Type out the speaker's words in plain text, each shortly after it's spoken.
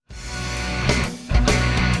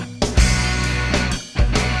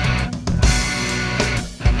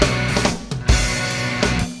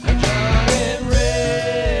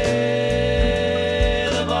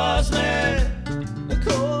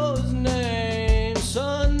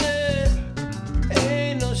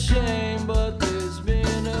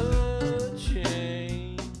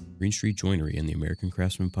Green Street Joinery and the American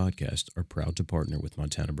Craftsman Podcast are proud to partner with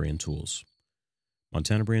Montana Brand Tools.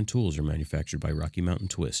 Montana Brand Tools are manufactured by Rocky Mountain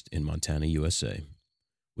Twist in Montana, USA.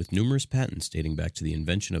 With numerous patents dating back to the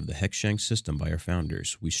invention of the hex shank system by our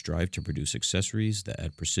founders, we strive to produce accessories that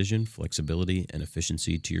add precision, flexibility, and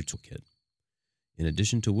efficiency to your toolkit. In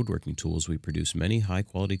addition to woodworking tools, we produce many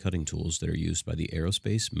high-quality cutting tools that are used by the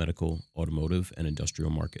aerospace, medical, automotive, and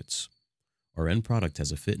industrial markets. Our end product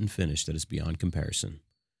has a fit and finish that is beyond comparison.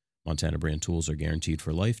 Montana Brand Tools are guaranteed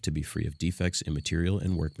for life to be free of defects in material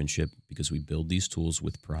and workmanship because we build these tools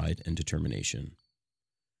with pride and determination.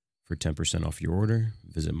 For 10% off your order,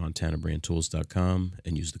 visit montanabrandtools.com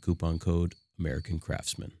and use the coupon code American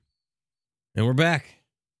Craftsman. And we're back.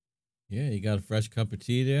 Yeah, you got a fresh cup of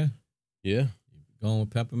tea there? Yeah. Going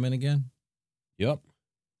with peppermint again? Yep.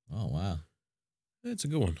 Oh, wow. That's a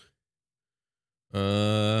good one.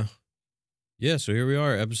 Yeah, so here we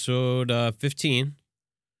are, episode 15.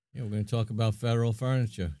 Yeah, we're going to talk about federal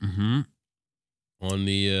furniture. Mm-hmm. On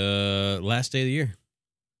the last day of the year.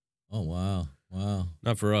 Oh, wow. Wow.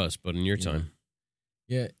 Not for us, but in your time.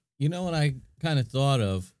 Yeah. You know what I kind of thought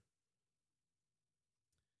of?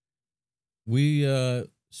 We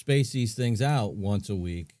space these things out once a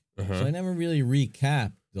week. Uh-huh. So I never really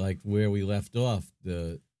recapped like where we left off.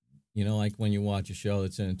 Like when you watch a show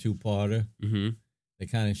that's in a two-parter, they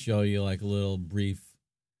kind of show you like a little brief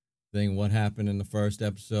thing what happened in the first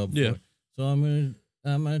episode. Yeah. So I'm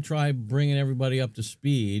gonna try bringing everybody up to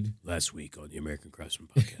speed. Last week on the American Craftsman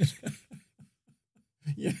Podcast.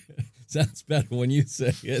 Yeah, sounds better when you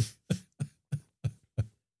say it.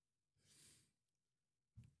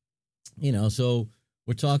 So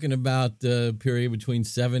we're talking about the period between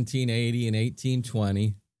 1780 and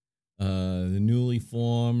 1820, the newly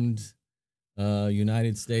formed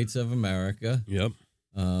United States of America. Yep.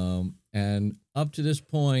 And up to this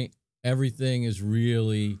point, everything is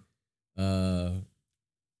really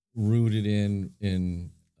rooted in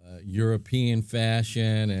European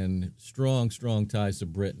fashion and strong ties to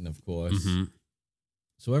Britain, of course. Mm-hmm.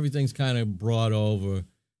 So everything's kind of brought over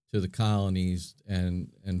to the colonies and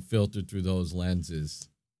filtered through those lenses.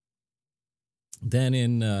 Then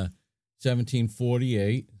in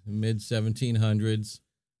 1748, mid-1700s,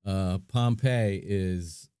 Pompeii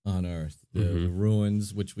is unearthed. The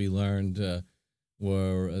ruins, which we learned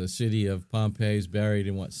were the city of Pompeii is buried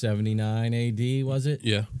in, 79 A.D., was it?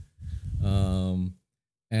 Yeah.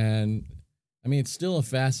 And, I mean, it's still a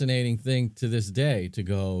fascinating thing to this day to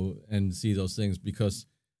go and see those things because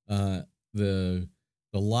the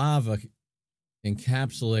lava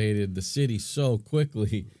encapsulated the city so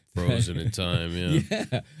quickly. Frozen in time, yeah.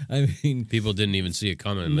 Yeah. I mean, people didn't even see it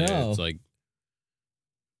coming. No. There. It's like...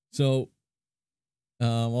 So,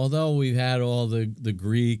 although we've had all the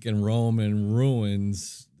Greek and Roman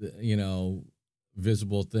ruins,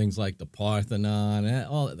 visible things like the Parthenon, and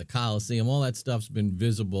all the Colosseum, all that stuff's been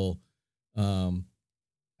visible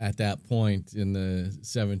at that point in the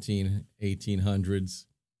 1800s.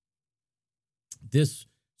 This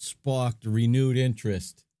sparked renewed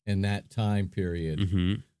interest in that time period.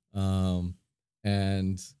 Mm-hmm.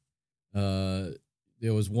 And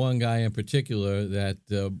there was one guy in particular that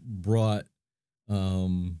brought,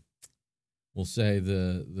 we'll say,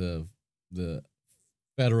 the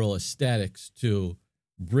federal aesthetics to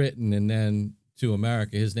Britain and then to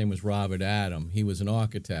America. His name was Robert Adam. He was an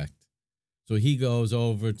architect. So he goes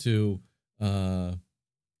over to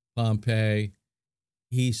Pompeii.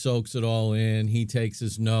 He soaks it all in. He takes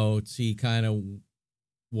his notes. He kind of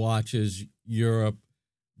watches Europe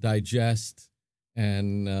digest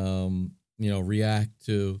and, react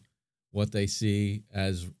to what they see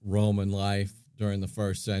as Roman life during the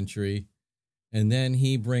first century. And then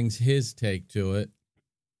he brings his take to it.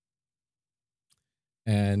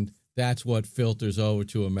 And that's what filters over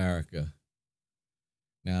to America.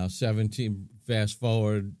 Now, fast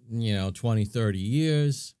forward, 20, 30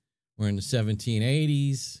 years. We're in the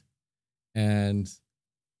 1780s. And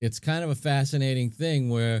it's kind of a fascinating thing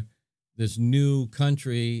where this new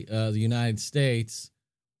country, the United States,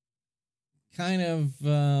 kind of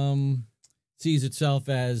sees itself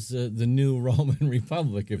as the new Roman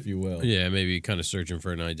Republic, if you will. Yeah, maybe kind of searching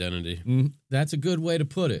for an identity. That's a good way to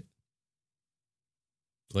put it.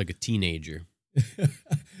 Like a teenager.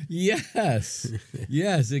 Yes.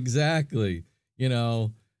 Yes, exactly.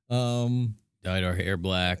 Dyed our hair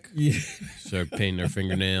black. Yeah. Started painting our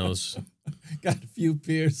fingernails. Got a few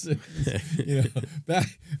piercings.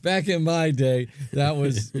 Back in my day, that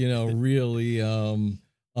was, really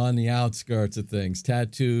on the outskirts of things.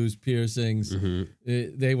 Tattoos, piercings,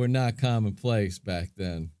 they were not commonplace back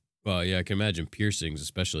then. Well, yeah, I can imagine piercings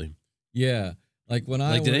especially. Yeah. Like when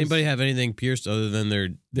I Like, did was- anybody have anything pierced other than their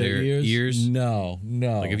ears? No.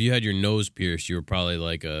 Like, if you had your nose pierced, you were probably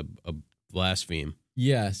like a blaspheme.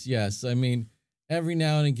 Yes. I mean, every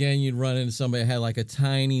now and again, you'd run into somebody that had like a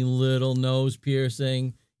tiny little nose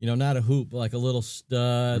piercing. You know, not a hoop, but like a little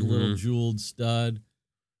stud, little jeweled stud.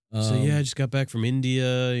 So yeah, I just got back from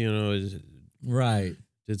India. You know, Right.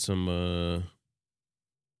 did some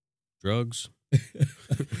drugs.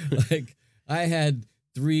 Like I had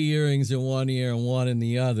 3 earrings in one ear and one in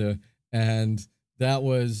the other, and that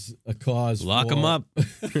was a cause. Lock them up.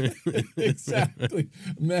 Exactly.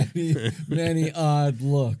 Many odd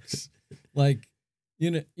looks. Like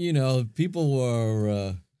you know, people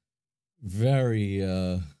were very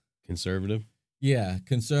Conservative. yeah,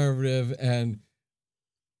 conservative, and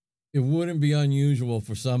it wouldn't be unusual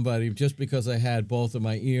for somebody just because I had both of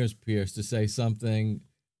my ears pierced to say something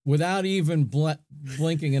without even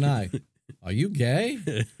blinking an eye. Are you gay?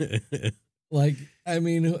 Like, I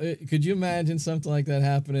mean, could you imagine something like that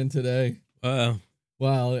happening today?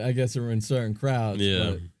 Well, I guess we're in certain crowds.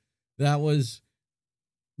 Yeah. But that was,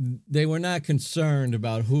 they were not concerned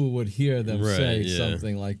about who would hear them Right, say yeah.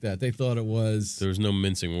 something like that. They thought it was. There was no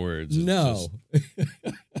mincing words. It's No.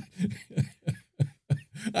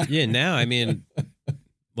 Yeah, now, I mean,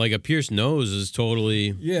 like a pierced nose is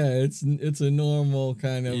totally. Yeah, it's a normal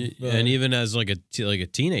kind of. And even as like a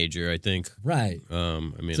teenager, I think. Right. I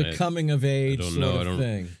mean, It's a coming of age don't sort know. of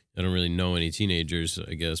thing. I don't really know any teenagers,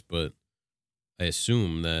 I guess, but I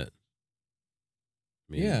assume that.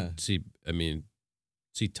 I mean, Yeah.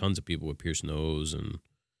 See tons of people with pierced nose and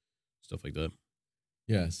stuff like that.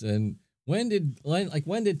 Yes, and when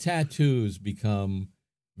did tattoos become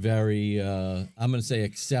very I'm going to say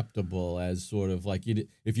acceptable as sort of like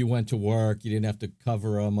if you went to work, you didn't have to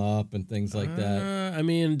cover them up and things like that? I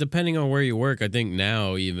mean, depending on where you work, I think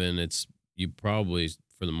now even you probably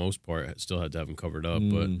for the most part still have to have them covered up,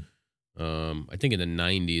 but I think in the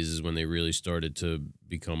 90s is when they really started to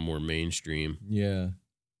become more mainstream. Yeah.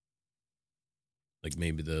 Like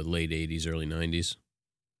maybe the late 80s, early 90s.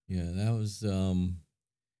 Yeah, that was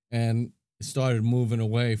and it started moving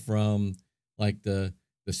away from like the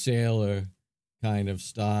sailor kind of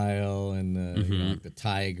style and you know, like the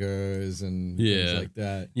tigers and things like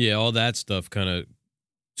that. Yeah, all that stuff kind of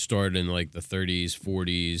started in like the 30s,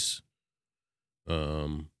 40s.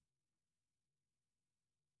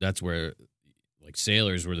 That's where like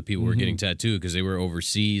sailors were the people who were getting tattooed because they were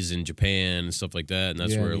overseas in Japan and stuff like that, and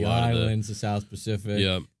that's where a the lot islands, of the South Pacific.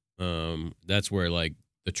 Yeah, that's where like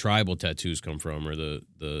the tribal tattoos come from, or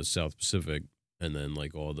the South Pacific, and then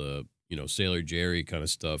like all the Sailor Jerry kind of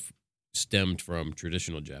stuff stemmed from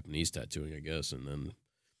traditional Japanese tattooing, I guess, and then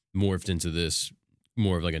morphed into this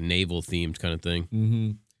more of like a naval themed kind of thing.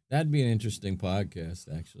 Mm-hmm. That'd be an interesting podcast,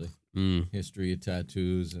 actually. History of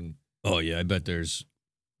tattoos and. Oh yeah, I bet there's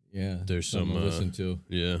some to listen to.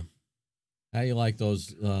 Yeah. How you like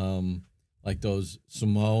those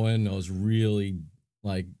Samoan, those really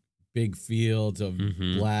like big fields of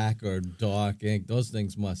black or dark ink? Those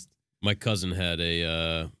things must. My cousin had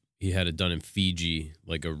he had it done in Fiji,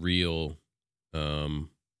 like a real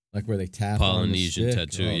like where they tap Polynesian on the stick.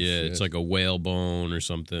 tattoo. Oh, yeah, shit. it's like a whale bone or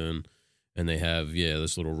something, and they have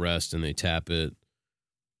this little rest and they tap it.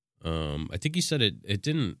 I think he said it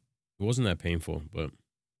wasn't that painful, but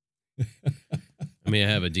I mean, I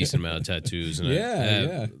have a decent amount of tattoos,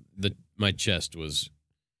 and my chest was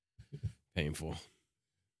painful.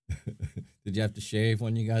 Did you have to shave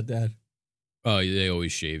when you got that? Oh, they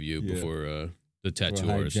always shave you before the tattoo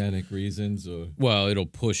For artist. hygienic reasons, or Well, it'll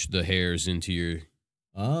push the hairs into your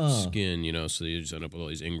skin, so you just end up with all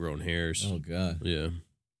these ingrown hairs. Oh God. Yeah.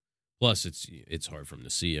 Plus, it's hard for them to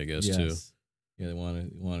see, I guess, too. Yeah, they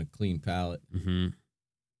want a clean palate. Mm-hmm.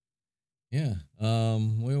 Yeah.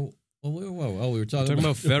 We were talking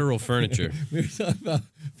about federal furniture. We were talking about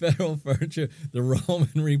federal furniture, the Roman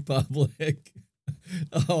Republic.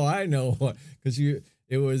 Oh, I know what, because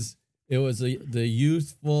it was the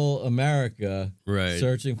youthful America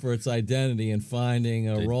searching for its identity and finding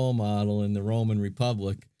a role model in the Roman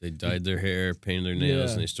Republic. They dyed their hair, painted their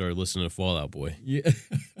nails, and they started listening to Fall Out Boy. Yeah.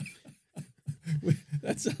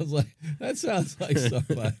 That sounds like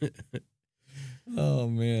somebody. Oh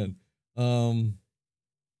man.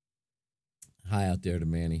 Hi out there to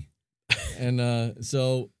Manny. And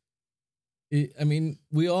so I mean,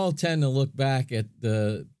 we all tend to look back at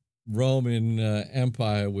the Roman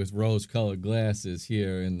Empire with rose-colored glasses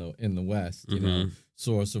here in the West, you know,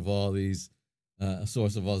 source of all this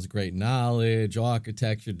great knowledge,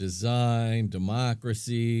 architecture, design,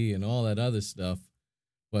 democracy, and all that other stuff.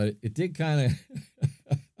 But it did kind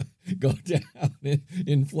of go down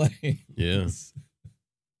in flames. Yeah.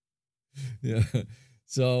 Yeah.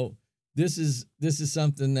 So this is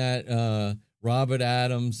something that Robert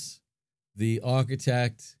Adams, the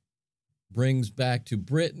architect, brings back to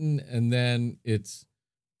Britain, and then it's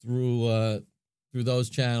through those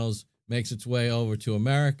channels makes its way over to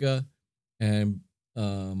America, and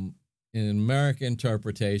in American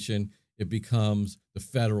interpretation, it becomes the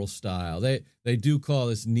federal style. They do call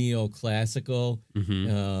this neoclassical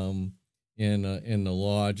in the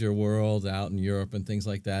larger world out in Europe and things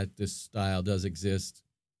like that. This style does exist,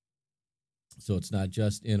 so it's not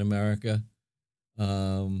just in America.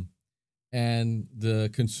 And the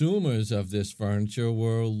consumers of this furniture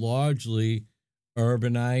were largely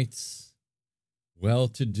urbanites,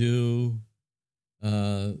 well-to-do,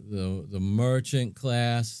 the merchant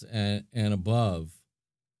class and above.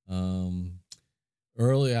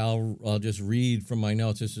 Early, I'll just read from my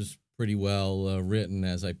notes. This is pretty well written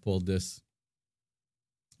as I pulled this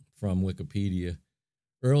from Wikipedia.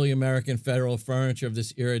 Early American federal furniture of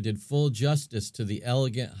this era did full justice to the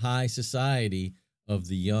elegant high society of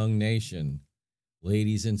the young nation.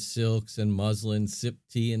 Ladies in silks and muslin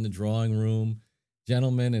sipped tea in the drawing room.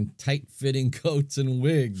 Gentlemen in tight-fitting coats and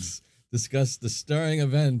wigs discussed the stirring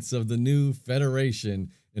events of the new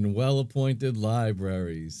federation in well-appointed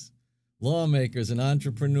libraries. Lawmakers and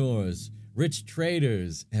entrepreneurs, rich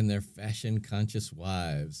traders and their fashion-conscious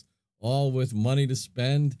wives, all with money to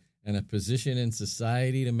spend and a position in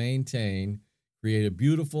society to maintain, created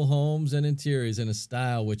beautiful homes and interiors in a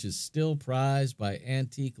style which is still prized by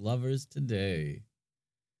antique lovers today.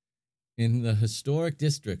 In the historic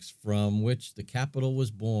districts from which the capital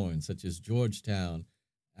was born, such as Georgetown,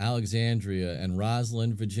 Alexandria, and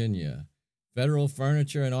Roslyn, Virginia, federal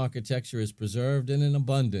furniture and architecture is preserved in an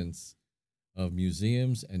abundance of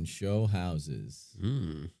museums and show houses.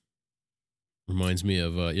 Reminds me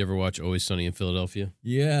of, you ever watch Always Sunny in Philadelphia?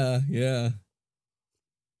 Yeah.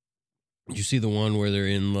 Did you see the one where they're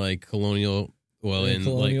in like Colonial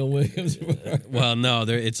Williamsburg? Well, no,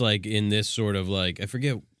 it's like in this sort of like, I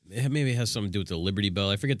forget, maybe it has something to do with the Liberty Bell.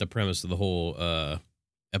 I forget the premise of the whole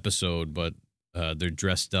episode, but they're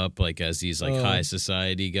dressed up like as these like high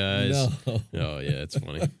society guys. No. Oh yeah, it's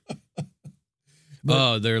funny.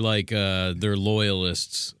 They're like they're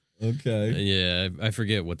loyalists. Okay. Yeah, I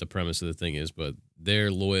forget what the premise of the thing is, but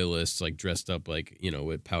they're loyalists, like dressed up like,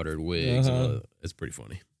 with powdered wigs. It's pretty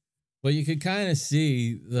funny. But you could kind of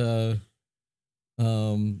see the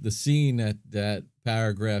scene that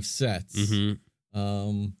paragraph sets.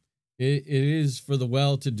 Mm-hmm. It is for the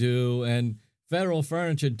well-to-do, and federal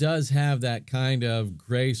furniture does have that kind of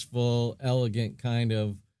graceful, elegant kind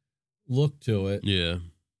of look to it. Yeah.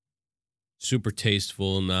 Super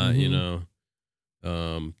tasteful, not,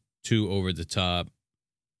 too over the top.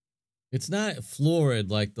 It's not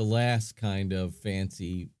florid like the last kind of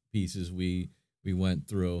fancy pieces we went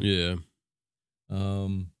through. Yeah.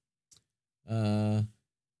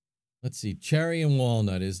 Let's see. Cherry and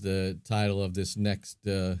Walnut is the title of this next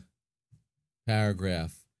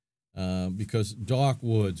paragraph, because dark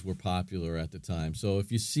woods were popular at the time. So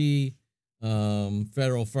if you see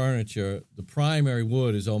federal furniture, the primary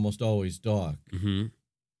wood is almost always dark. Mm-hmm.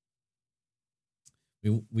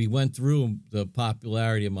 We went through the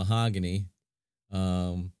popularity of mahogany,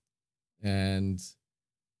 and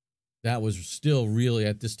that was still really,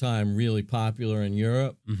 at this time, really popular in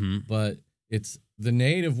Europe. Mm-hmm. But it's the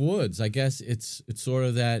native woods. I guess it's sort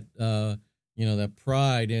of that, that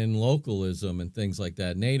pride in localism and things like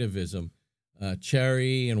that, nativism.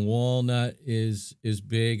 Cherry and walnut is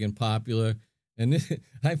big and popular. And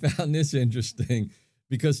I found this interesting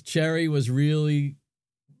because cherry was really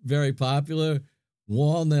very popular.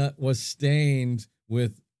 Walnut was stained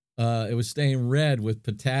with, it was stained red with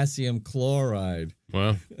potassium chloride.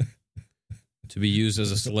 Wow. To be used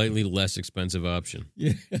as a slightly less expensive option.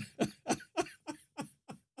 Yeah.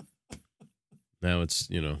 Now it's,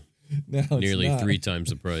 now it's nearly not. 3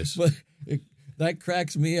 times the price. But that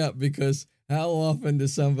cracks me up because how often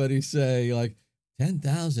does somebody say, like,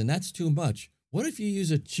 10,000, that's too much. What if you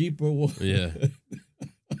use a cheaper one? Yeah.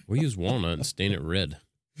 We use walnut and stain it red.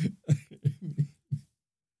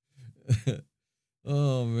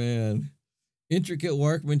 Oh, man. Intricate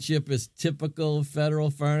workmanship is typical of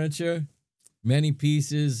federal furniture. Many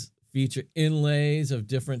pieces feature inlays of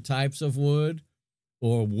different types of wood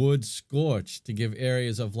or wood scorched to give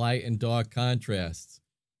areas of light and dark contrasts.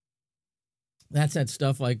 That's that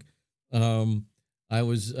stuff like I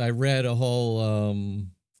read a whole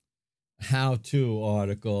how-to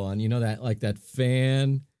article on, that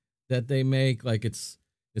fan that they make, like it's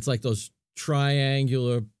like those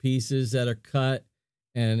triangular pieces that are cut,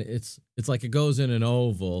 and it's like it goes in an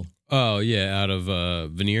oval. Oh yeah, out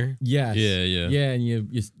of veneer. Yes. Yeah. Yeah, and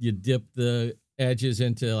you dip the edges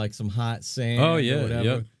into like some hot sand. Oh or yeah.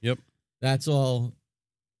 whatever. Yep. That's all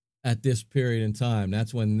at this period in time.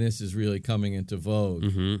 That's when this is really coming into vogue.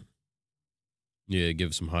 Mm-hmm. Yeah,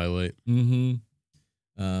 give it some highlight.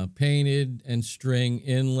 Mm-hmm. Painted and string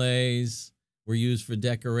inlays were used for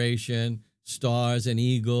decoration. Stars and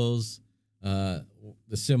eagles, the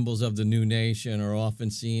symbols of the new nation, are often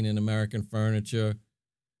seen in American furniture.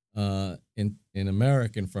 In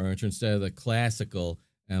American furniture instead of the classical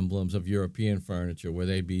emblems of European furniture, where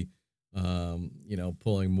they'd be,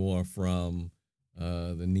 pulling more from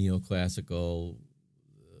the neoclassical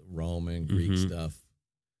Roman, Greek stuff.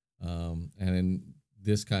 And then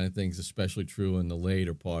this kind of thing's especially true in the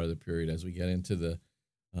later part of the period as we get into the,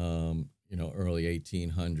 early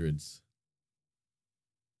 1800s.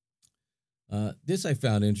 This I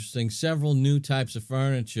found interesting. Several new types of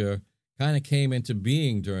furniture kind of came into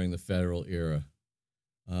being during the Federal era.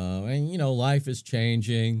 Life is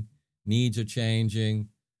changing, needs are changing.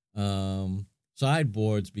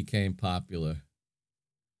 Sideboards became popular.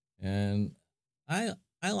 And I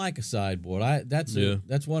like a sideboard.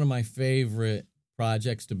 That's one of my favorite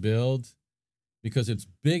projects to build because it's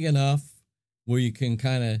big enough where you can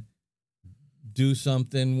kind of do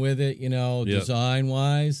something with it,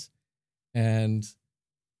 design-wise, and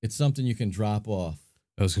it's something you can drop off.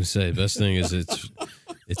 I was gonna say, the best thing is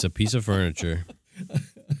it's a piece of furniture.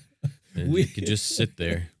 And you could just sit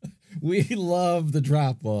there. We love the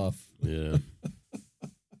drop off. Yeah.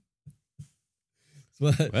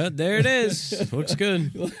 Well, there it is. Looks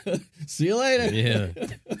good. See you later. Yeah.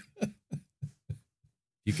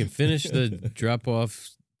 You can finish the drop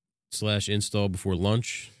off / install before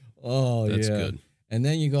lunch. Oh, that's yeah. good. And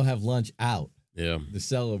then you go have lunch out. Yeah. To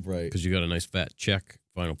celebrate. Because you got a nice fat check,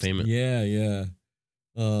 final payment. Yeah.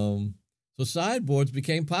 So sideboards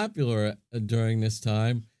became popular during this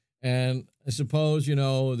time. And I suppose,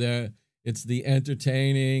 it's the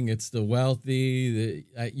entertaining, it's the wealthy.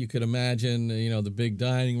 You could imagine, the big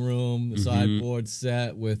dining room, the sideboard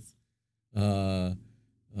set with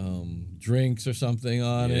drinks or something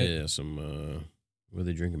on it. Yeah, some, what were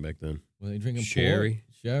they drinking back then? Were they drinking sherry?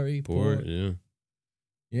 Sherry, port, yeah.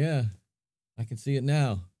 Yeah, I can see it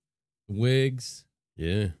now. Wigs.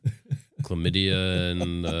 Yeah. Chlamydia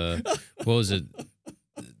and, what was it?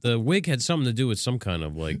 The wig had something to do with some kind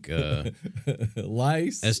of like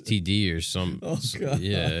lice, STD or some. Oh God!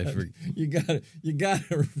 Yeah, you gotta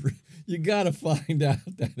find out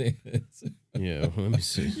that is. Yeah, let me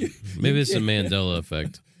see. Maybe it's a Mandela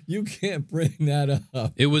effect. You can't bring that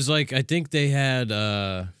up. It was like I think they had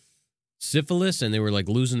syphilis and they were like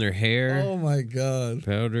losing their hair. Oh my God!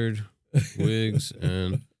 Powdered wigs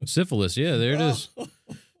and syphilis. Yeah, there it is.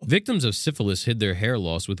 Victims of syphilis hid their hair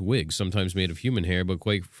loss with wigs, sometimes made of human hair, but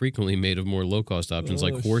quite frequently made of more low-cost options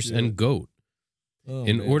like horse and goat.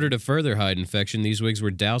 In order to further hide infection, these wigs were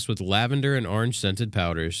doused with lavender and orange-scented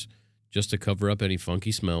powders just to cover up any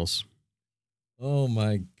funky smells. Oh,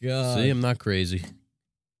 my God. See, I'm not crazy.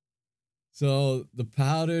 So the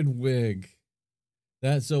powdered wig,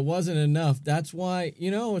 so it wasn't enough. That's why,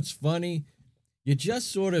 it's funny. You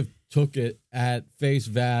just sort of took it at face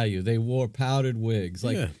value. They wore powdered wigs.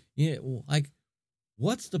 Like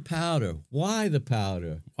what's the powder? Why the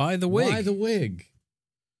powder? Why the wig? Why the wig?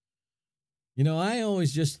 I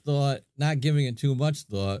always just thought, not giving it too much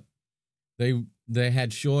thought, they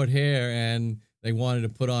had short hair and they wanted to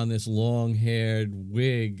put on this long-haired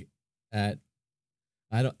wig I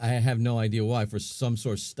have no idea why, for some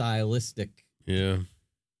sort of stylistic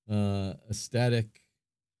aesthetic.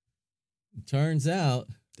 Turns out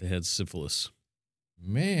they had syphilis.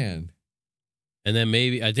 Man. And then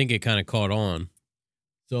I think it kind of caught on.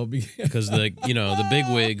 So because the big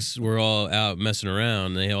wigs were all out messing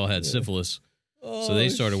around and they all had syphilis. Oh, so they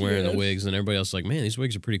started wearing the wigs and everybody else was like, man, these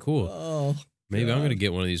wigs are pretty cool. Oh, maybe I'm going to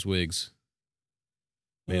get one of these wigs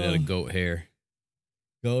made out of goat hair.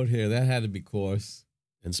 Goat hair. That had to be coarse.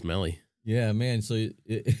 And smelly. Yeah, man. So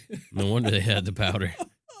no wonder they had the powder.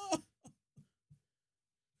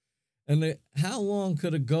 And how long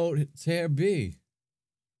could a goat's hair be?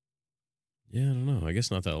 Yeah, I don't know. I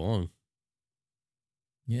guess not that long.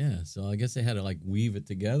 Yeah, so I guess they had to like weave it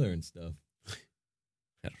together and stuff.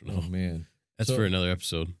 I don't know. Oh man, that's for another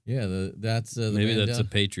episode. Yeah, that's maybe that's a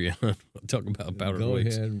Patreon. Talk about powdered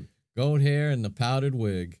wigs. Goat hair and the powdered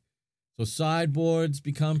wig. So sideboards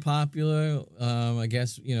become popular. I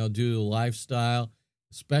guess due to the lifestyle.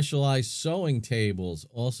 Specialized sewing tables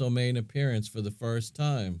also made an appearance for the first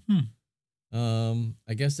time.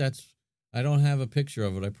 I guess I don't have a picture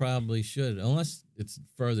of it. I probably should, unless it's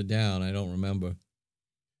further down. I don't remember.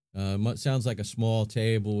 Sounds like a small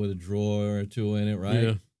table with a drawer or two in it, right?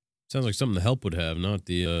 Yeah. Sounds like something the help would have, not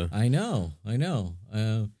the. I know.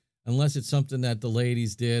 Unless it's something that the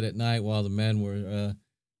ladies did at night while the men were,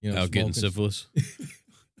 out getting smoking. syphilis.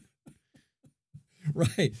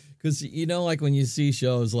 Right. Because, like when you see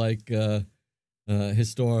shows like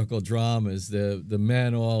historical dramas, the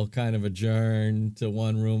men all kind of adjourn to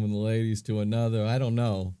one room and the ladies to another. I don't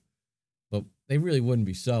know. But they really wouldn't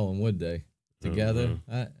be sewing, would they? Together?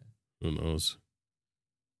 Who knows?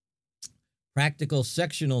 Practical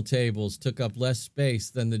sectional tables took up less space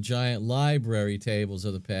than the giant library tables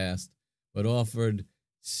of the past, but offered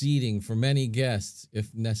seating for many guests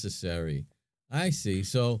if necessary. I see.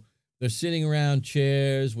 So they're sitting around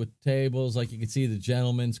chairs with tables, like you can see the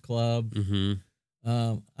Gentlemen's Club. Mm-hmm.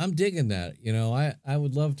 I'm digging that. I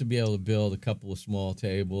would love to be able to build a couple of small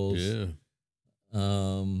tables. Yeah.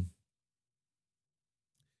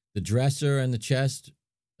 The dresser and the chest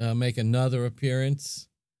make another appearance.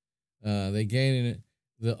 They gain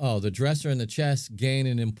the dresser and the chest gain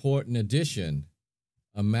an important addition: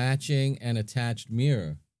 a matching and attached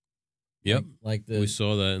mirror. Yep, we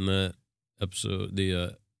saw that in that episode.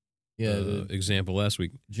 The example last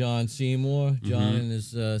week. John Seymour, John and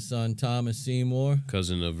his son Thomas Seymour,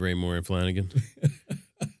 cousin of Raymore and Flanagan.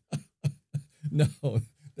 No,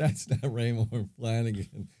 that's not Raymore and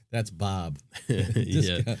Flanagan. That's Bob.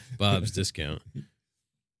 Yeah, Bob's Discount.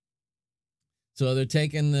 So they're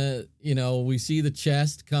taking we see the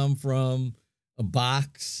chest come from a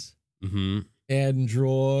box, adding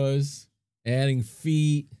drawers, adding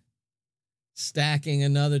feet, stacking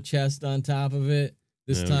another chest on top of it.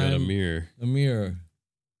 This time, a mirror. A mirror.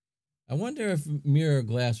 I wonder if mirror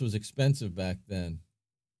glass was expensive back then.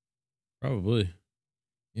 Probably.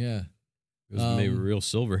 Yeah. It was made real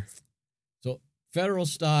silver. So federal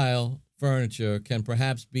style furniture can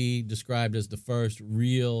perhaps be described as the first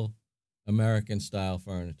real American style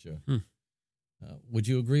furniture. Would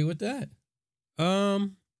you agree with that? I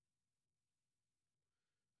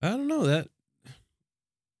don't know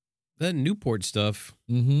that Newport stuff.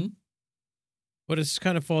 But it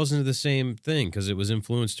kind of falls into the same thing because it was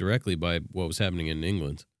influenced directly by what was happening in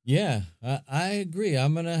England. Yeah, I agree.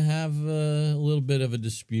 I'm gonna have a little bit of a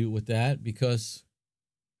dispute with that because.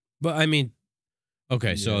 But I mean,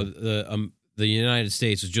 okay, so the United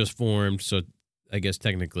States was just formed, so I guess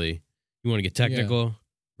technically. You want to get technical,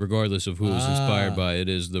 regardless of who it was inspired by. It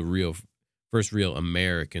is the first real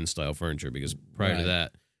American style furniture because prior to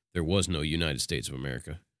that, there was no United States of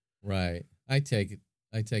America. Right. I take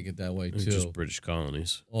it that way too. Just British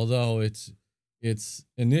colonies. Although it's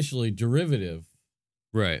initially derivative.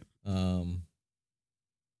 Right.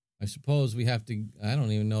 I suppose we have to. I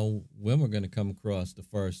don't even know when we're going to come across the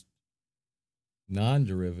first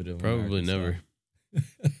non-derivative. Probably American never.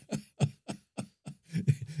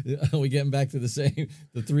 Are we getting back to the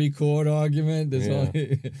 3-chord argument? There's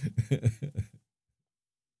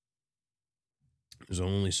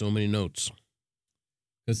only so many notes.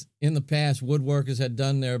 Because in the past, woodworkers had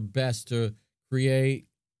done their best to create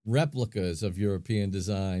replicas of European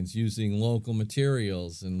designs using local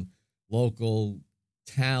materials and local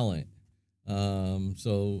talent.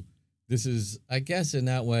 So this is, I guess, in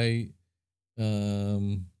that way,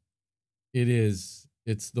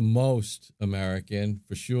 it's the most American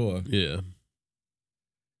for sure. Yeah.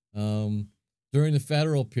 During the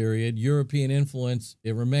federal period, European influence,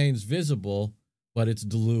 it remains visible, but it's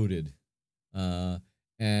diluted.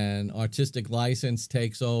 And artistic license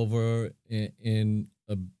takes over in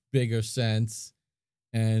a bigger sense,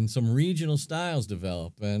 and some regional styles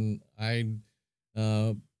develop. And I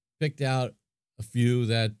picked out a few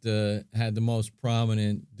that had the most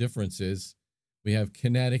prominent differences. We have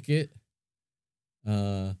Connecticut,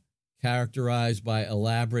 characterized by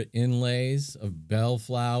elaborate inlays of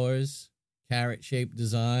bellflowers, carrot-shaped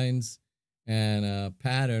designs, and a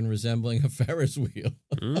pattern resembling a Ferris wheel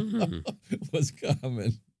was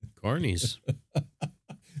common. Carnies.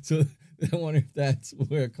 So I wonder if that's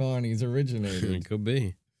where carnies originated. It could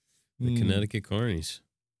be. The Connecticut carnies.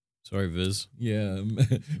 Sorry, Viz. Yeah,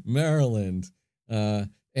 Maryland.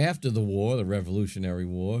 After the war, the Revolutionary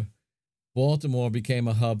War, Baltimore became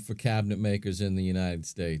a hub for cabinet makers in the United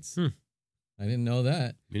States. I didn't know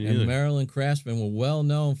that. And Maryland craftsmen were well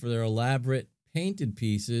known for their elaborate painted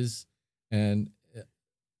pieces. And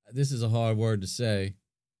this is a hard word to say.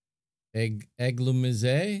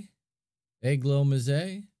 Aglomise?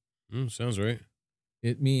 Aglomise? Sounds right.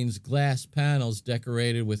 It means glass panels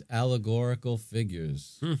decorated with allegorical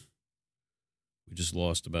figures. We just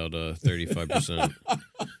lost about 35%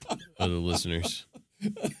 of the listeners.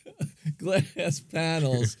 Glass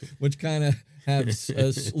panels, which kind of have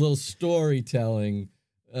a little storytelling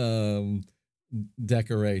um,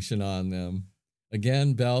 decoration on them.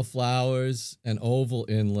 Again, bell flowers and oval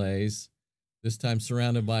inlays, this time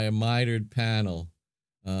surrounded by a mitered panel.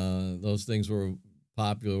 Those things were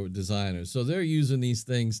popular with designers. So they're using these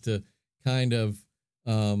things to kind of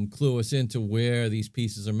clue us into where these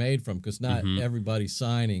pieces are made from, because not everybody's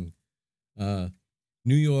signing.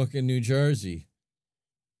 New York and New Jersey,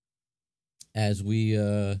 as we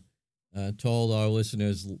told our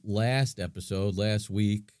listeners last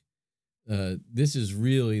week, this is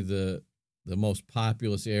really the most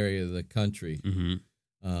populous area of the country.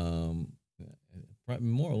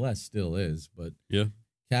 More or less still is, but yeah.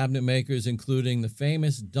 Cabinet makers, including the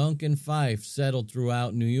famous Duncan Phyfe, settled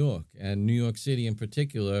throughout New York, and New York City in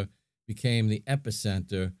particular became the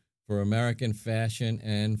epicenter for American fashion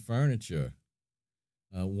and furniture.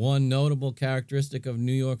 One notable characteristic of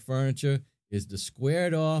New York furniture is the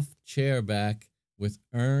squared-off chair back with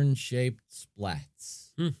urn-shaped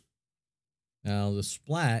splats. Now, the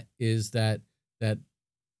splat is that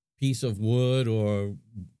piece of wood or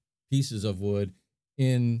pieces of wood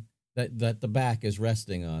in that the back is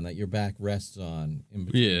resting on, that your back rests on. In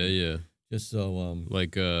between. Yeah. Just so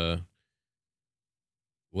like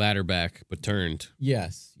ladder back but turned.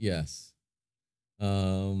 Yes.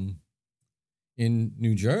 In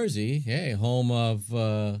New Jersey, hey, home of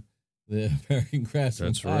the American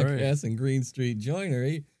Craftsman Podcast and Green Street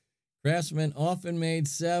Joinery, craftsmen often made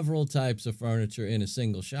several types of furniture in a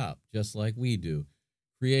single shop, just like we do,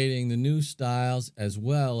 creating the new styles as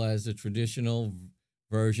well as the traditional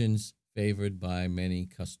versions favored by many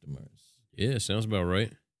customers. Yeah, sounds about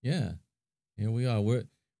right. Yeah. Here we are.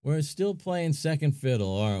 We're still playing second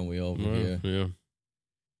fiddle, aren't we, over here? Yeah.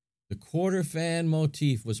 The quarter fan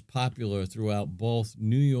motif was popular throughout both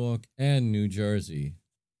New York and New Jersey.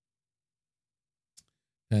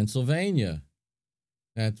 Pennsylvania.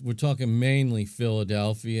 We're talking mainly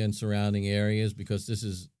Philadelphia and surrounding areas, because this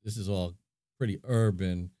is all pretty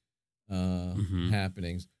urban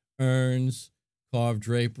happenings. Urns, carved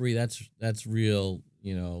drapery, that's real,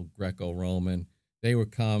 Greco-Roman. They were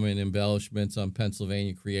common embellishments on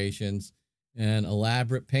Pennsylvania creations, and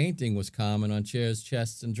elaborate painting was common on chairs,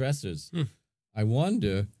 chests, and dressers. I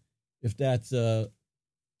wonder if that's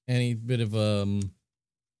any bit of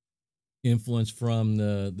influence from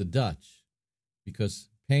the Dutch, because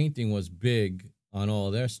painting was big on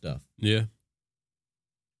all their stuff. Yeah.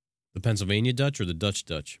 The Pennsylvania Dutch or the Dutch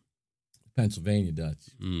Dutch? Pennsylvania Dutch.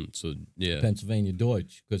 So, yeah. Pennsylvania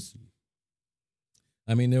Deutsch, because,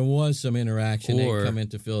 there was some interaction. They'd come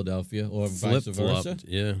into Philadelphia, or vice versa.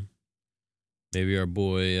 Yeah. Maybe our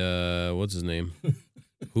boy, what's his name?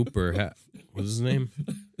 Hooper. What's his name?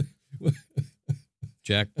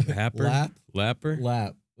 Jack Happer? Lapper?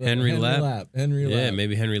 Lapp. Henry Lapp. Henry Lapp. Yeah,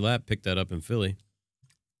 maybe Henry Lapp picked that up in Philly.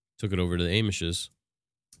 Took it over to the Amishes.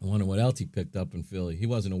 I wonder what else he picked up in Philly. He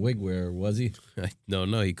wasn't a wig wearer, was he? No,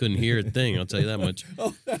 he couldn't hear a thing. I'll tell you that much.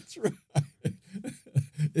 Oh, that's right.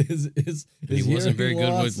 He wasn't very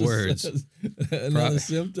good with words. Another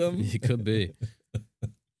symptom? He could be.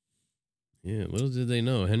 Yeah, little did they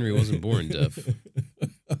know, Henry wasn't born deaf.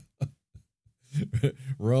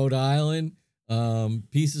 Rhode Island.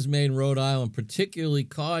 Pieces made in Rhode Island, particularly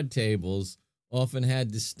card tables, often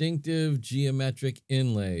had distinctive geometric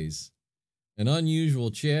inlays. An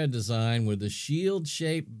unusual chair design with a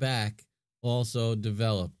shield-shaped back also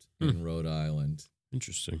developed in Rhode Island.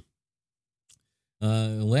 Interesting.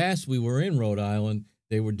 Last we were in Rhode Island,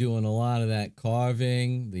 they were doing a lot of that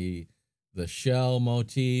carving, the shell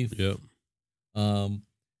motif. Yep.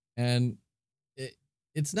 And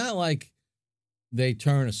it's not like they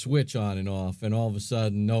turn a switch on and off, and all of a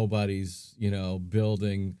sudden nobody's,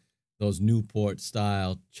 building those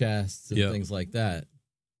Newport-style chests and things like that.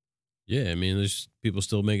 Yeah, there's people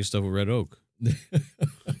still making stuff with red oak.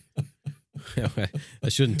 I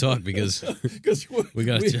shouldn't talk because we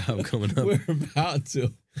got a job coming up. We're about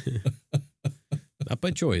to. Not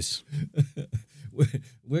by choice.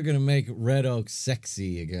 We're going to make red oak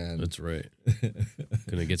sexy again. That's right.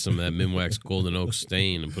 Going to get some of that Minwax golden oak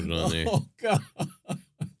stain and put it on there. Oh, God.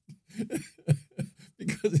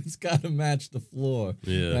 Because it's got to match the floor.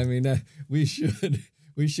 Yeah. We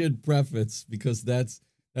should preface, because that's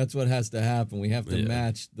what has to happen. We have to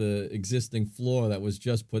match the existing floor that was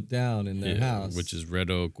just put down in their house. Which is red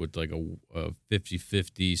oak with like a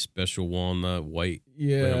 50-50 special walnut white.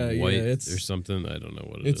 White or something. I don't know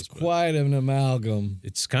what it is. It's quite an amalgam.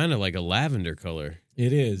 It's kind of like a lavender color.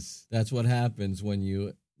 It is. That's what happens when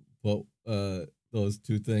you put those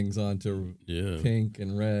two things onto pink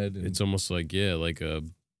and red. And it's almost like like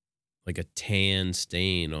a tan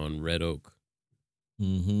stain on red oak.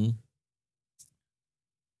 Mm-hmm.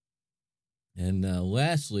 And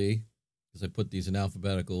lastly, because I put these in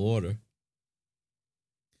alphabetical order,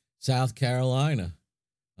 South Carolina,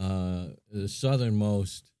 the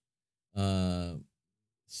southernmost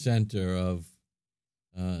center of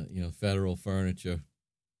federal furniture.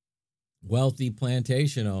 Wealthy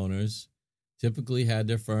plantation owners typically had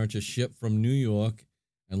their furniture shipped from New York,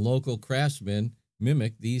 and local craftsmen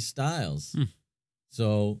mimicked these styles.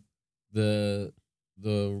 So the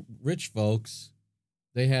rich folks,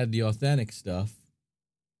 they had the authentic stuff.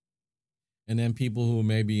 And then people who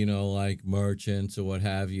maybe, like merchants or what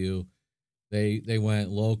have you, they went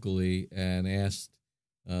locally and asked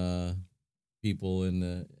people in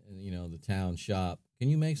the town shop, can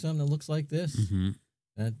you make something that looks like this? Mm-hmm.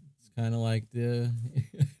 That's kind of like the...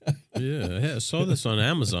 Yeah, I saw this on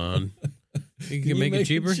Amazon. You can make it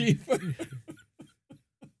cheaper?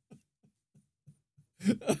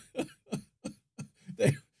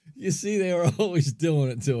 You see, they were always doing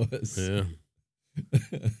it to us. Yeah.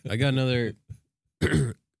 I got another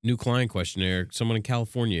new client questionnaire. Someone in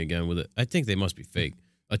California again with it. I think they must be fake.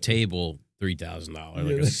 A table, $3,000,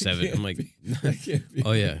 like a seven. I'm like,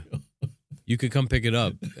 oh yeah, you could come pick it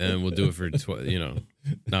up and we'll do it for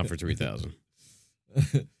not for $3,000.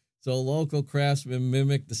 So local craftsmen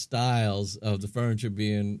mimic the styles of the furniture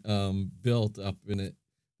being built up in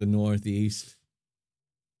the Northeast.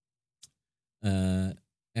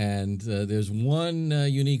 And there's one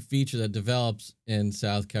unique feature that develops in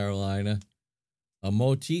South Carolina, a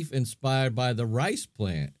motif inspired by the rice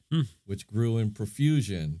plant, which grew in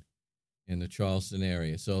profusion in the Charleston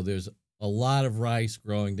area. So there's a lot of rice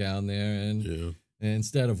growing down there, and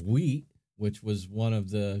instead of wheat, which was one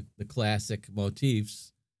of the classic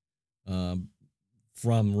motifs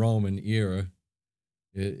from Roman era,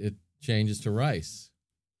 it changes to rice.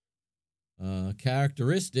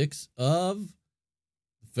 Characteristics of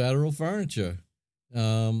federal furniture.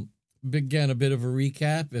 Again, a bit of a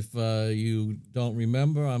recap. If you don't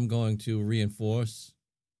remember, I'm going to reinforce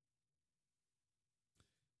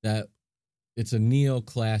that it's a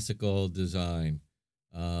neoclassical design.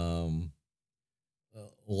 A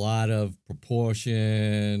lot of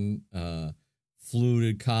proportion,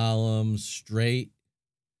 fluted columns, straight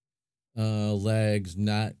legs,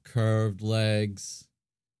 not curved legs.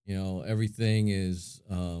 Everything is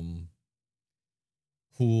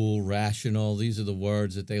cool, rational. These are the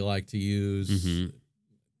words that they like to use. Mm-hmm.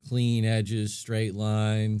 Clean edges, straight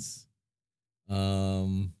lines.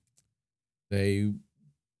 They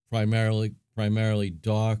primarily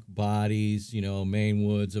dark bodies. Main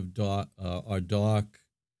woods are dark.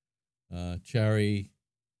 Cherry,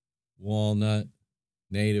 walnut,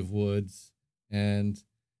 native woods, and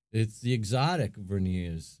it's the exotic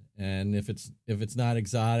veneers. And if it's not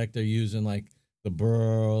exotic, they're using like the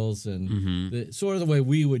burls and sort of the way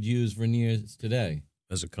we would use veneers today.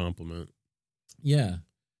 As a compliment. Yeah.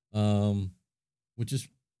 Which is,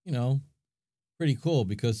 pretty cool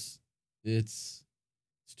because it's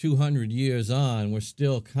 200 years on. We're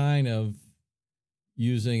still kind of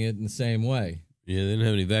using it in the same way. Yeah, they didn't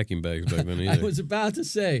have any vacuum bags back then either. I was about to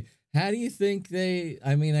say, how do you think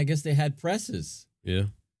I guess they had presses. Yeah.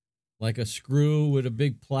 Like a screw with a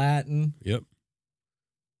big platen. Yep.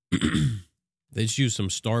 They just used some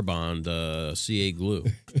Starbond CA glue,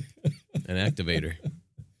 an activator.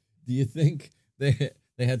 Do you think they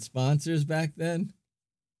had sponsors back then?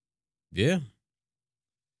 Yeah.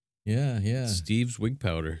 Yeah. Steve's wig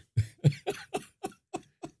powder.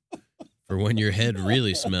 For when your head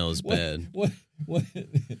really smells bad. What?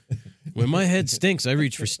 When my head stinks, I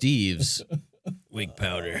reach for Steve's wig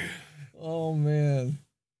powder. Oh man.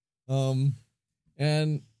 And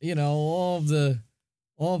all of the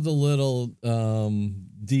little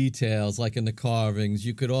details, like in the carvings,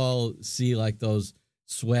 you could all see like those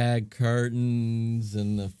swag curtains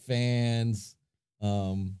and the fans,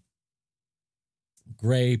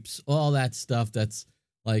 grapes, all that stuff. That's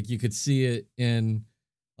like you could see it in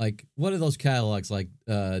like what are those catalogs like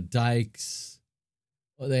Dykes?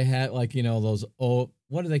 Well, they had like those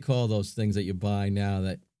what do they call those things that you buy now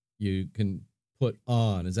that you can put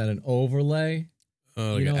on? Is that an overlay?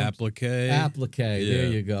 Like an applique. Applique. Yeah. There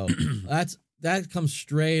you go. That comes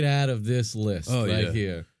straight out of this list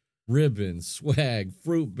here. Ribbons, swag,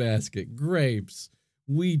 fruit basket, grapes,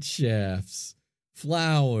 wheat shafts,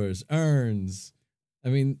 flowers, urns. I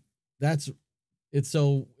mean, it's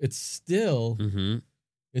still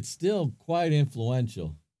quite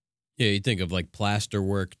influential. Yeah, you think of like plaster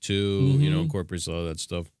work too, incorporates all that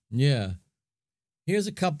stuff. Yeah. Here's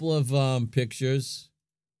a couple of pictures.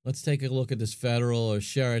 Let's take a look at this Federal or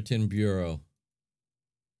Sheraton Bureau.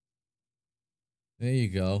 There you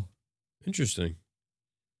go. Interesting.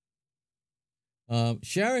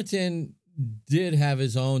 Sheraton did have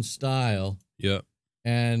his own style, Yeah.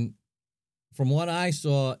 and from what I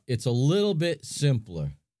saw, it's a little bit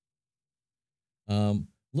simpler.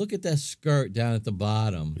 Look at that skirt down at the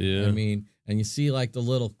bottom. Yeah. I mean, and you see like the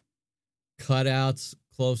little cutouts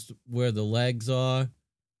close to where the legs are.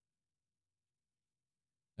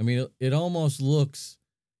 I mean, it almost looks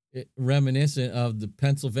reminiscent of the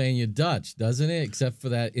Pennsylvania Dutch, doesn't it? Except for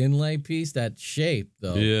that inlay piece, that shape,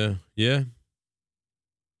 though. Yeah. Yeah.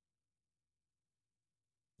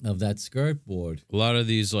 Of that skirt board. A lot of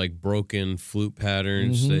these like broken flute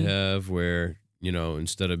patterns they have where, you know,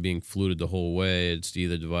 instead of being fluted the whole way, it's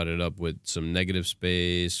either divided up with some negative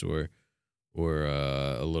space or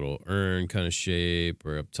a little urn kind of shape,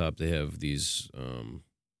 or up top they have these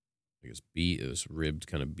I guess this ribbed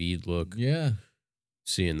kind of bead look. Yeah.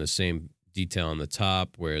 Seeing the same detail on the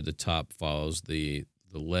top where the top follows the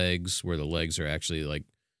legs, where the legs are actually like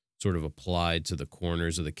sort of applied to the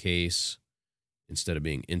corners of the case instead of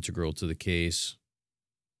being integral to the case.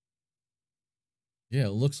 Yeah,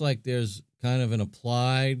 it looks like there's kind of an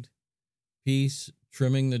applied piece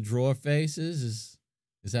trimming the drawer faces.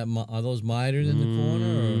 Is that are those mitered in the corner?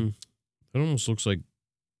 Or? It almost looks like,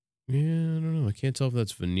 yeah, I don't know. I can't tell if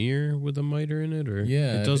that's veneer with a miter in it, or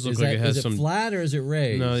yeah, it does look like it has some. Is it flat or is it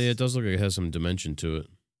raised? No, yeah, it does look like it has some dimension to it.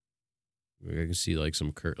 Like I can see like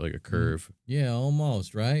some like a curve. Yeah,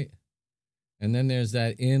 almost right. And then there's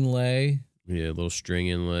that inlay. Yeah, a little string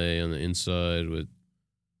inlay on the inside with.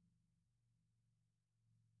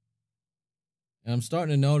 And I'm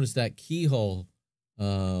starting to notice that keyhole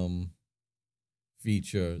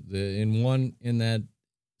feature. In that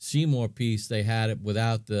Seymour piece, they had it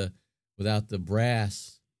without the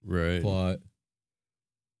brass part.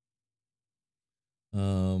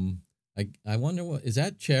 I wonder what is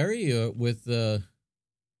that cherry or with the.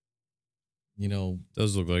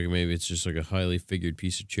 Does look like maybe it's just like a highly figured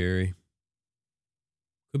piece of cherry.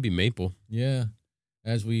 Could be maple. Yeah,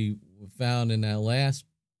 as we found in that last.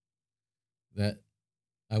 That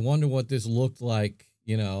I wonder what this looked like,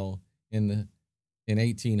 in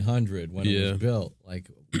 1800 when it was built. Like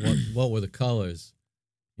what were the colors?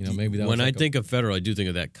 Maybe that. When I think of Federal, I do think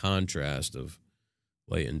of that contrast of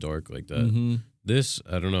light and dark like that. Mm-hmm. This,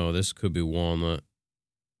 I don't know. This could be walnut.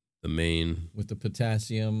 The main with the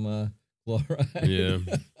potassium chloride. Yeah.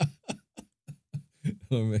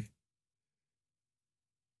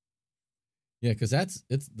 Yeah, because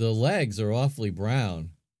it's the legs are awfully brown.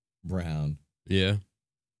 Yeah.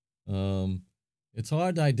 It's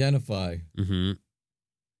hard to identify. Mm-hmm.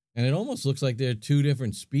 And it almost looks like there are two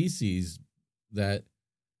different species that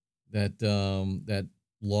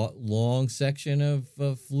long section of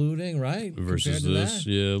fluting, right? Versus this.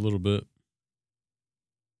 Yeah, a little bit.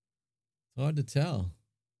 It's hard to tell.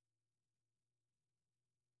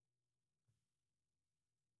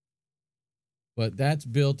 But that's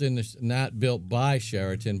built in not built by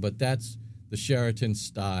Sheraton, but that's the Sheraton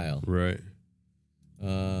style. Right.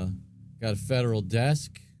 Got a Federal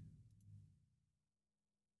desk.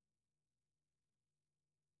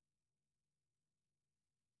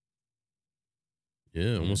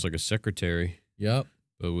 Yeah, almost like a secretary. Yep.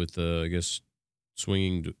 But with, I guess,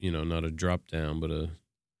 swinging, not a drop down, but a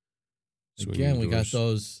swinging Again, we doors.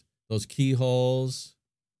 got those keyholes,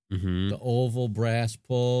 the oval brass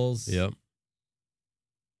pulls. Yep.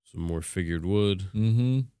 Some more figured wood.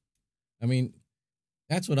 Mm-hmm. I mean,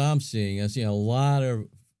 that's what I'm seeing. I'm seeing a lot of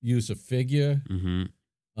use of figure.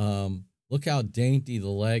 Mm-hmm. Look how dainty the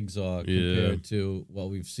legs are compared to what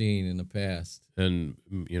we've seen in the past. And,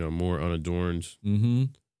 more unadorned. Mm-hmm.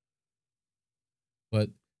 But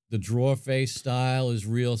the drawer face style is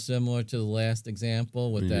real similar to the last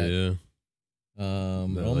example with that. Yeah.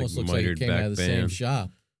 It almost looks like it came out of the same shop.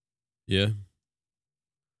 Yeah.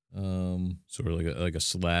 Sort of like a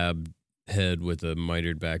slab head with a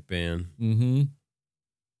mitered back band. Mm-hmm.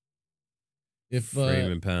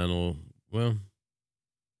 Frame and panel. Well,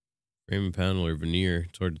 frame and panel or veneer.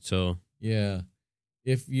 It's hard to tell. Yeah.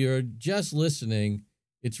 If you're just listening,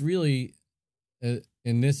 it's really,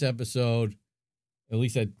 in this episode, at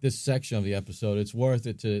least at this section of the episode, it's worth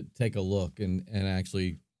it to take a look and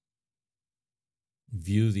actually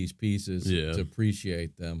view these pieces to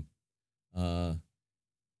appreciate them.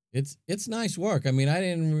 It's nice work. I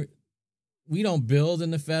mean, we don't build in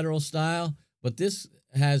the Federal style, but this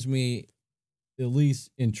has me at least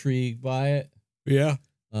intrigued by it. Yeah.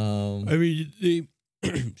 I mean,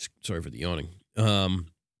 sorry for the yawning.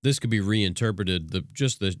 This could be reinterpreted,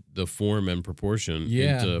 the form and proportion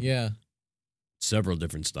into several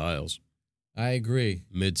different styles. I agree.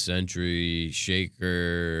 Mid-century,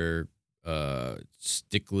 shaker,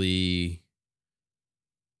 stickly.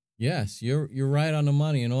 Yes, you're right on the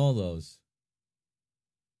money in all those.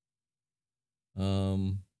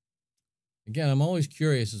 Again, I'm always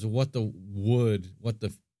curious as to what the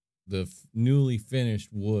newly finished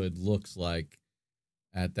wood looks like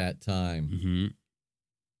at that time. Mm-hmm.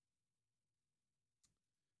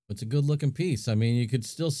 It's a good looking piece. I mean, you could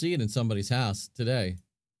still see it in somebody's house today.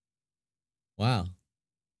 Wow.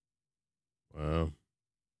 Wow.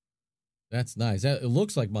 That's nice. It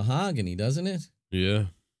looks like mahogany, doesn't it? Yeah.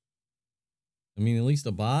 I mean, at least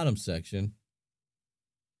the bottom section.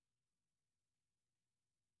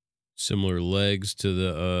 Similar legs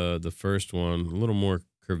to the first one. A little more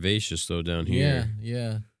curvaceous though down here.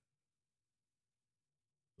 Yeah.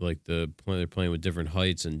 Like they're playing with different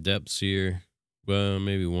heights and depths here. Well,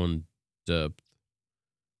 maybe one depth,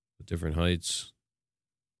 but different heights.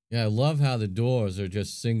 Yeah, I love how the doors are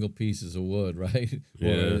just single pieces of wood, right? Yeah.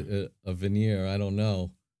 Or a veneer. I don't know.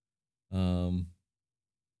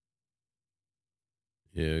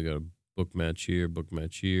 Yeah, I got a book match here,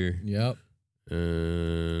 Yep.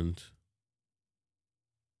 and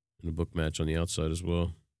a book match on the outside as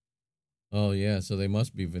well. Oh, yeah. So they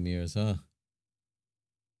must be veneers, huh?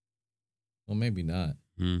 Well, maybe not.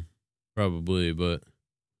 Probably, but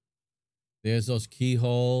There's those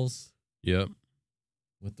keyholes. Yep.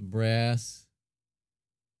 With the brass.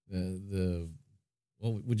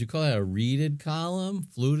 What would you call that? A reeded column?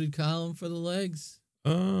 Fluted column for the legs?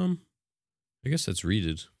 I guess that's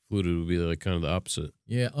reeded. Fluted would be like kind of the opposite.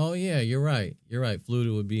 Yeah. Oh, yeah. You're right.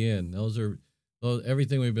 Fluted would be in. Those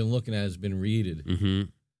everything we've been looking at has been reeded.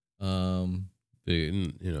 Mm-hmm.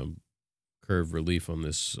 Big, curved relief on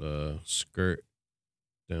this skirt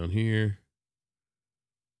down here.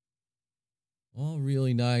 All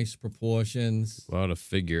really nice proportions. A lot of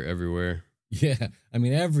figure everywhere. Yeah. I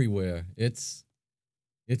mean, everywhere. It's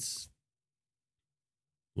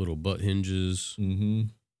little butt hinges. Mm-hmm.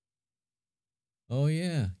 Oh,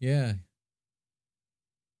 yeah. Yeah.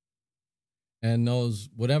 And the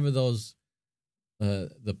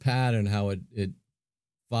pattern, how it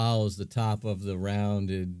follows the top of the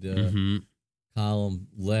rounded column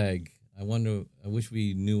leg. I wish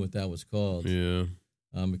we knew what that was called. Yeah.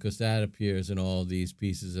 Because that appears in all these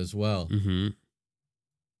pieces as well. Mm-hmm.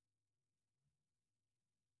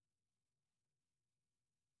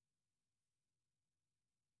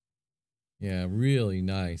 Yeah, really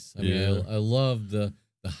nice. I mean, I love the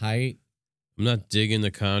height. I'm not digging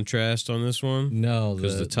the contrast on this one. No,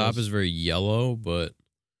 because the top is very yellow, but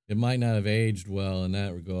it might not have aged well in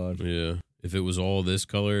that regard. Yeah, if it was all this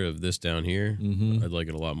color of this down here, Mm-hmm. I'd like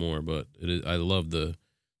it a lot more. But I love the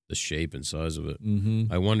shape and size of it.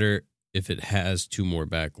 Mm-hmm. I wonder if it has two more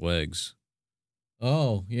back legs.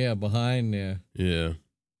 Oh, yeah, behind there. Yeah.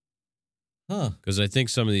 Huh. Because I think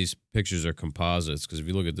some of these pictures are composites. Because if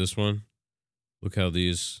you look at this one, look how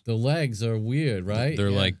the legs are weird, right?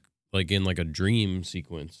 They're like in like a dream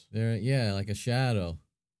sequence. They're like a shadow.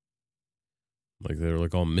 Like they're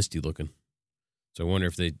like all misty looking. So I wonder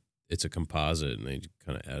if it's a composite and they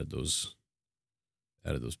kind of added those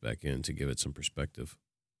back in to give it some perspective.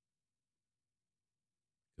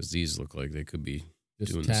 Because these look like they could be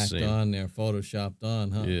just doing tacked the same. on there, photoshopped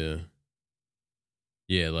on, huh? Yeah.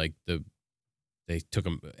 Yeah, like they took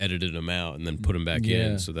them, edited them out, and then put them back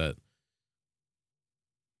in, so that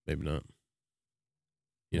maybe not.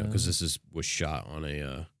 Because this was shot on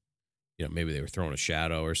a, maybe they were throwing a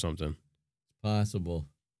shadow or something. Possible.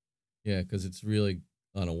 Yeah, because it's really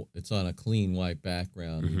it's on a clean white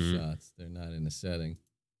background. Mm-hmm. These shots, they're not in a setting.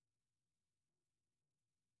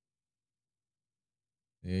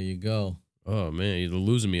 There you go. Oh man, you're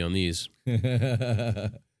losing me on these.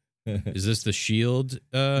 Is this the shield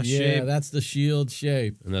shape? Yeah, that's the shield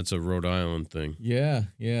shape. And that's a Rhode Island thing. Yeah.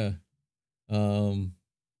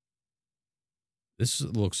 This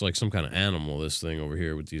looks like some kind of animal, this thing over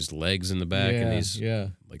here with these legs in the back and these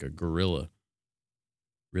like a gorilla.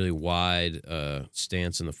 Really wide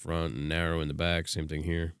stance in the front and narrow in the back. Same thing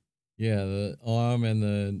here. Yeah, the arm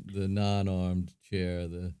and the non-armed chair,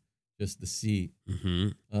 just the seat.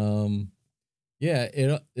 Mm-hmm. Yeah,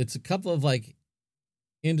 it's a couple of like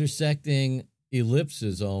intersecting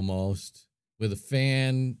ellipses almost with a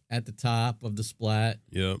fan at the top of the splat.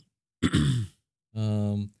 Yep.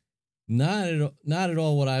 Not at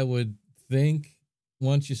all what I would think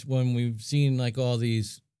when we've seen like all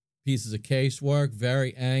these pieces of casework,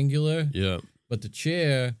 very angular. Yeah. But the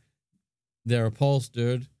chair, they're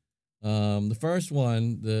upholstered. The first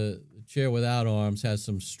one, the chair without arms, has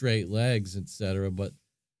some straight legs, etc. But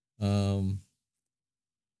I'm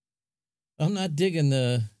not digging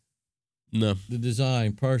the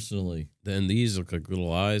design personally. Then these look like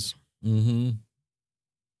little eyes. Mm-hmm.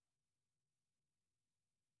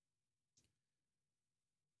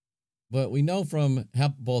 But we know from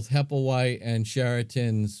both Hepplewhite and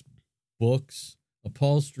Sheraton's books,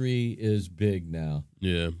 upholstery is big now.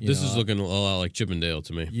 Yeah, this is looking a lot like Chippendale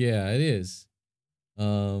to me. Yeah, it is.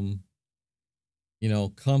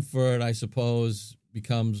 Comfort, I suppose,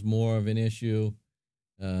 becomes more of an issue.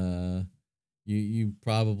 You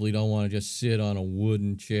probably don't want to just sit on a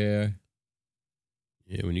wooden chair.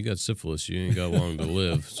 Yeah, when you got syphilis, you ain't got long to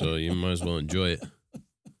live, so you might as well enjoy it.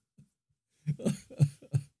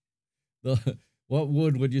 What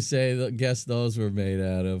wood would you say guess those were made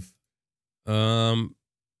out of?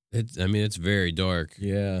 It's very dark.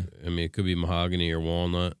 Yeah. I mean, it could be mahogany or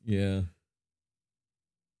walnut. Yeah.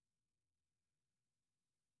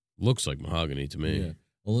 Looks like mahogany to me. Yeah.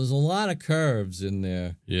 Well, there's a lot of curves in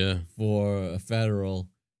there. Yeah. For a federal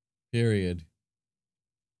period.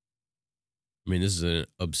 I mean, this is an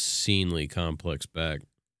obscenely complex back.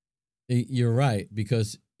 You're right,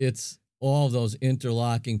 because it's all those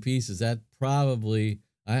interlocking pieces. That probably,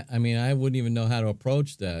 I wouldn't even know how to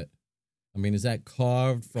approach that. I mean, is that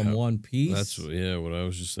carved from one piece? That's what I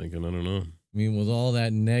was just thinking. I don't know. I mean, with all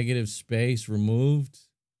that negative space removed.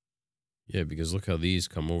 Yeah, because look how these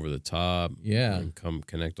come over the top. Yeah. And come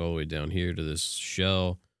connect all the way down here to this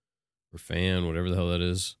shell or fan, whatever the hell that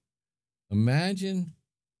is. Imagine.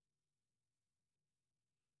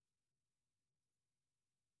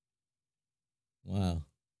 Wow.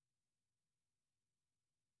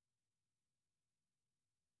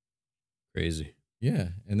 Crazy. Yeah,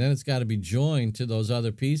 and then it's got to be joined to those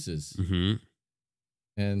other pieces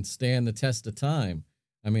and stand the test of time.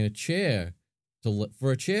 I mean,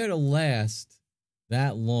 for a chair to last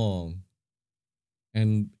that long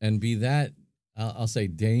and be that, I'll say,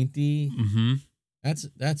 dainty.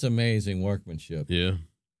 That's amazing workmanship. Yeah.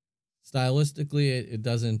 Stylistically, it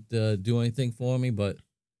doesn't do anything for me, but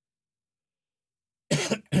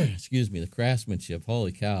excuse me, the craftsmanship.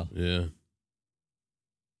 Holy cow! Yeah.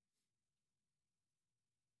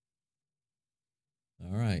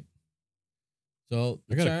 All right. So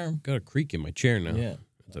I got a creak in my chair now. Yeah. I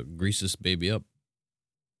have to grease this baby up.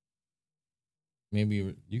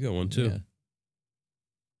 Maybe you got one too.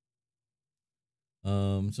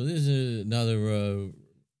 Yeah. So this is another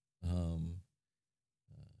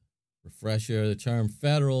refresher. The term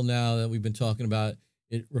federal, now that we've been talking about,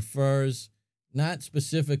 it refers not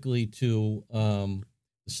specifically to the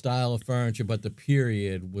style of furniture, but the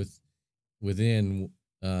period within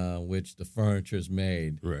which the furniture is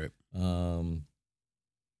made. Right.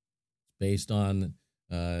 Based on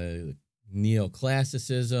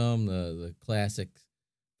neoclassicism, the classics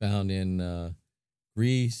found in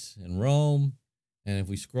Greece and Rome. And if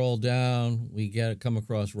we scroll down, we come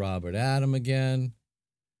across Robert Adam again.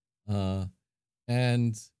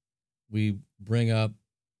 And we bring up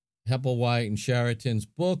Hepplewhite and Sheraton's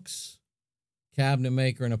books, Cabinet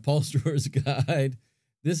Maker and Upholsterer's Guide.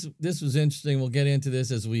 This was interesting. We'll get into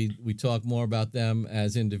this as we talk more about them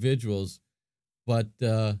as individuals. But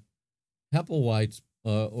Hepplewhite's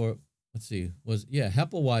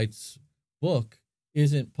Hepplewhite's book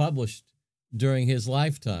isn't published during his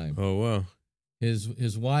lifetime. Oh wow.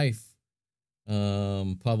 His wife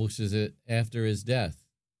publishes it after his death.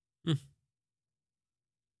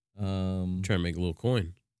 Trying to make a little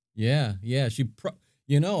coin. Yeah.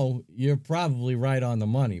 You're probably right on the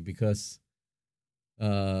money, because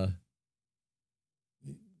women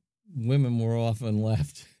were often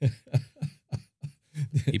left.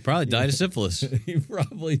 He probably died of syphilis. He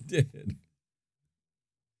probably did.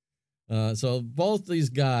 So both these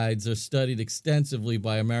guides are studied extensively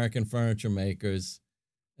by American furniture makers,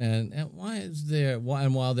 and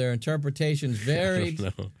while their interpretations varied,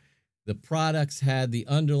 the products had the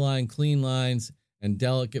underlying clean lines and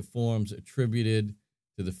delicate forms attributed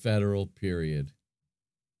to the federal period.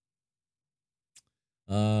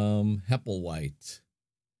 Hepplewhite.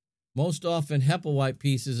 Most often, Hepplewhite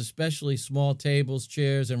pieces, especially small tables,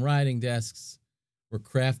 chairs, and writing desks, were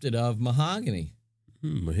crafted of mahogany.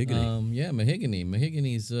 Mahogany. Mahogany.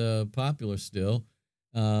 Mahogany's popular still,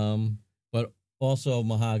 but also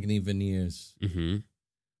mahogany veneers. Mm-hmm.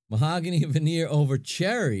 Mahogany veneer over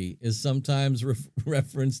cherry is sometimes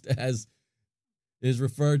referred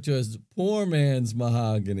to as poor man's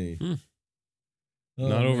mahogany.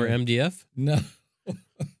 Not over MDF? No.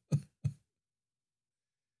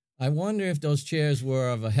 I wonder if those chairs were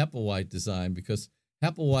of a Hepplewhite design, because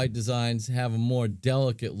Hepplewhite designs have a more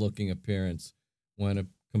delicate looking appearance when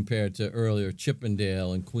compared to earlier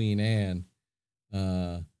Chippendale and Queen Anne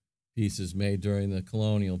pieces made during the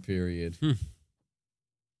colonial period.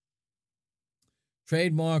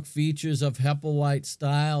 Trademark features of Hepplewhite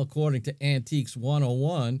style, according to Antiques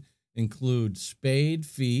 101, include spade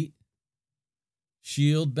feet,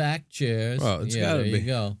 shield back chairs. Oh, it's gotta there be. you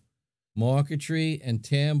go. Marquetry and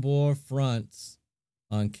tambour fronts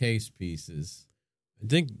on case pieces. I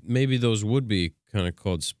think maybe those would be kind of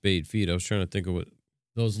called spade feet. I was trying to think of what.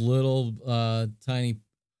 Those little tiny.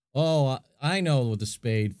 Oh, I know what the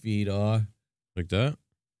spade feet are. Like that?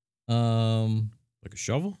 Like a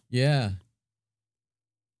shovel? Yeah.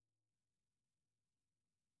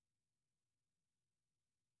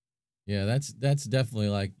 Yeah, that's definitely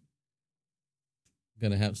like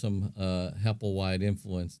gonna have some Hepplewhite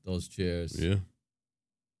influence, those chairs. Yeah.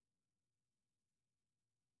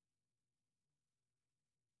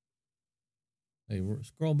 Hey,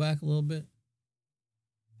 scroll back a little bit.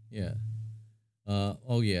 Yeah.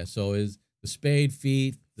 Oh yeah. So is the spade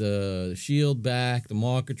feet, the shield back, the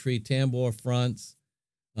marquetry, tambour fronts,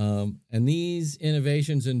 and these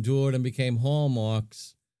innovations endured and became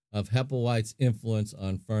hallmarks of Hepplewhite's influence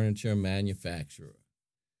on furniture manufacturer.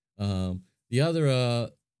 The other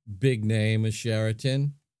big name is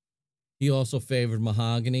Sheraton. He also favored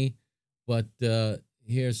mahogany, but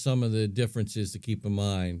here's some of the differences to keep in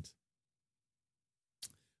mind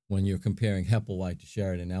when you're comparing Hepplewhite to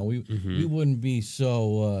Sheraton. Now, we wouldn't be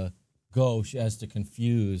so gauche as to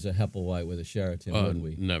confuse a Hepplewhite with a Sheraton, would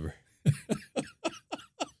we? Never.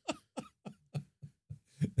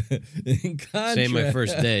 In contrast, Same my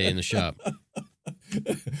first day in the shop.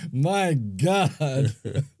 My God.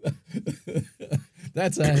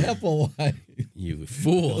 That's a Hepplewhite. You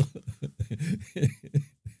fool.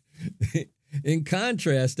 In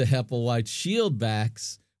contrast to Hepplewhite's shield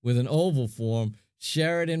backs with an oval form,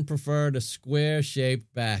 Sheraton preferred a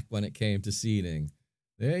square-shaped back when it came to seating.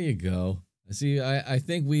 There you go. See, I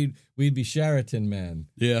think we'd be Sheraton men.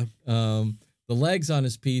 Yeah. The legs on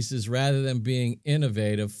his pieces, rather than being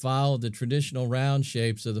innovative, followed the traditional round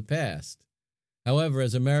shapes of the past. However,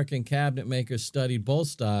 as American cabinet makers studied both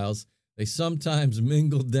styles, they sometimes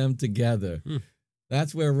mingled them together.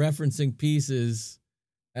 That's where referencing pieces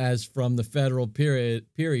as from the Federal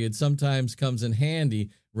period sometimes comes in handy,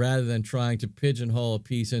 rather than trying to pigeonhole a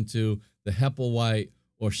piece into the Hepplewhite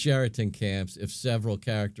or Sheraton camps if several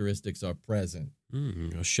characteristics are present.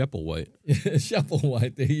 A Shepplewhite.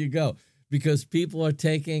 Shepplewhite, there you go. Because people are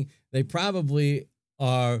they probably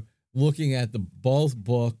are looking at both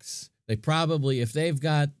books. They probably, if they've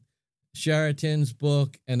got Sheraton's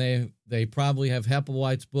book and they probably have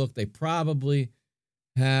Hepplewhite's book, they probably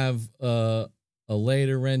have a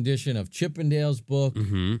later rendition of Chippendale's book.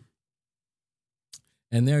 Mm-hmm.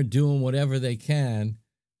 And they're doing whatever they can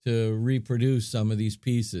to reproduce some of these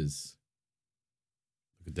pieces.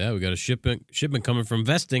 Look at that. We got a shipment coming from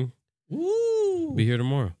Vesting. Woo! Be here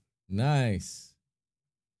tomorrow. Nice.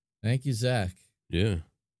 Thank you, Zach. Yeah.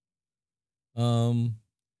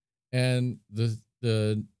 And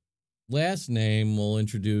the last name we'll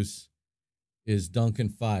introduce is Duncan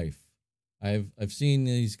Phyfe. I've seen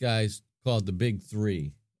these guys called the Big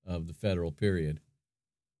Three of the Federal period.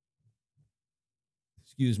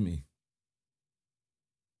 Excuse me.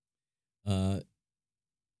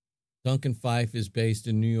 Duncan Phyfe is based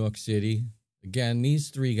in New York City. Again, these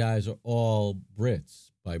three guys are all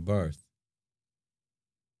Brits by birth.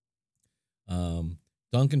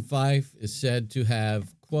 Duncan Phyfe is said to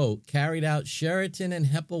have, quote, carried out Sheraton and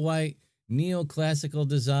Hepplewhite neoclassical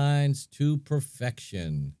designs to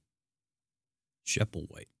perfection.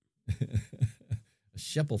 Shepplewhite. A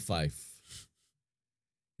Shepplewhite.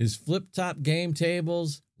 His flip-top game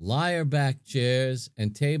tables, lyre-back chairs,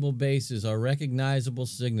 and table bases are recognizable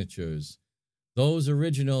signatures. Those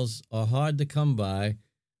originals are hard to come by,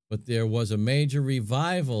 but there was a major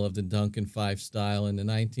revival of the Duncan Phyfe style in the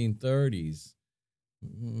 1930s,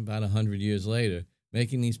 about 100 years later,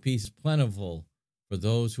 making these pieces plentiful for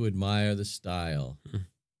those who admire the style.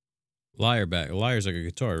 Lyre back. A lyre's like a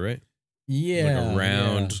guitar, right? Yeah. Like a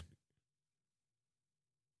round. Yeah.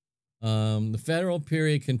 The Federal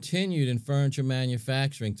period continued in furniture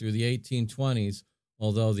manufacturing through the 1820s,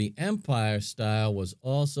 although the Empire style was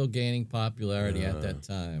also gaining popularity at that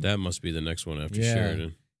time. That must be the next one after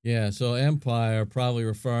Sheraton. Yeah, so Empire, probably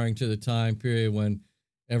referring to the time period when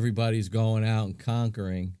everybody's going out and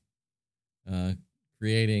conquering,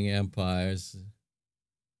 creating empires.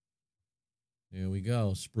 Here we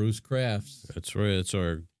go, Spruce Crafts. That's right. That's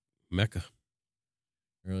our Mecca.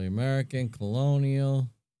 Early American, colonial.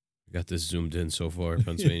 Got this zoomed in so far.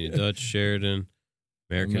 Pennsylvania Dutch, Sheraton,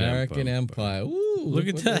 American Empire. Ooh, look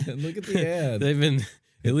at that. Look at the ad. They've been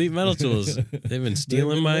Elite Metal Tools. They've been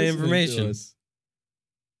stealing my information.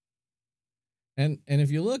 And if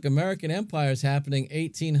you look, American Empire is happening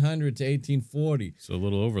 1800 to 1840. So a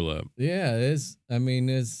little overlap. Yeah, there's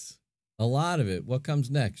a lot of it. What comes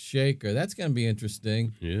next? Shaker. That's going to be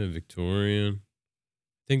interesting. Yeah, Victorian.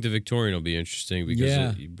 think the Victorian will be interesting because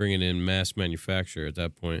Yeah. you're bringing in mass manufacture at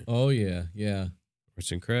that point. Oh, yeah, yeah. Arts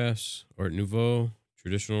and crafts, Art Nouveau,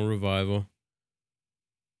 traditional revival.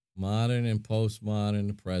 Modern and postmodern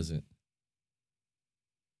to present.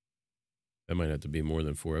 That might have to be more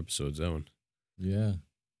than 4 episodes, that one. Yeah.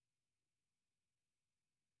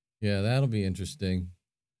 Yeah, that'll be interesting.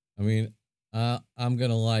 I mean, I'm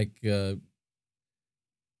going to like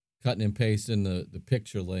cutting and pasting the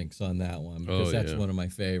picture links on that one because that's one of my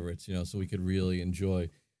favorites, so we could really enjoy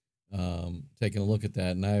taking a look at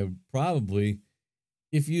that. And I would probably,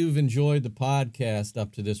 if you've enjoyed the podcast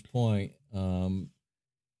up to this point,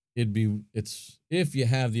 if you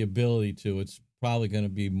have the ability to, it's probably going to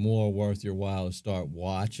be more worth your while to start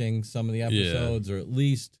watching some of the episodes, or at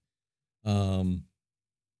least going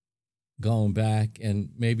back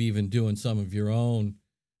and maybe even doing some of your own,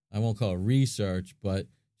 I won't call it research, but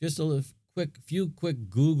just a few quick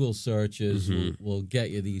Google searches will get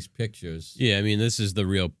you these pictures. Yeah, I mean, this is the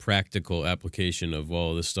real practical application of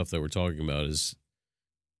all this stuff that we're talking about. Is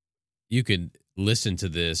you could listen to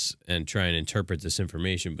this and try and interpret this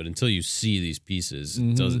information, but until you see these pieces,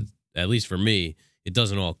 it doesn't. At least for me, it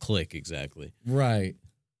doesn't all click exactly. Right.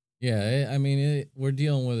 Yeah, I mean, we're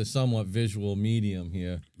dealing with a somewhat visual medium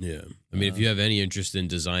here. Yeah, I mean, if you have any interest in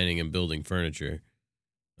designing and building furniture,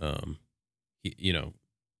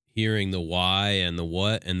 hearing the why and the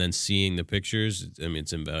what, and then seeing the pictures, I mean,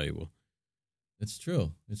 it's invaluable. It's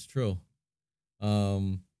true. It's true.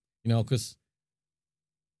 Because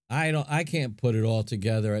I can't put it all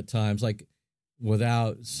together at times, like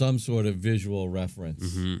without some sort of visual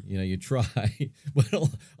reference. You try, but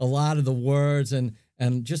a lot of the words and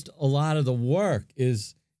just a lot of the work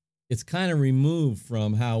it's kind of removed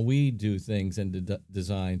from how we do things and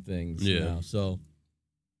design things. So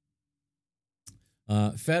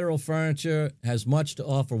Federal Furniture has much to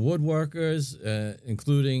offer woodworkers,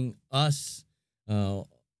 including us, all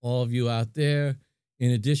of you out there.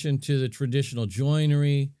 In addition to the traditional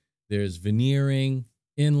joinery, there's veneering,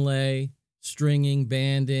 inlay, stringing,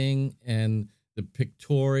 banding, and the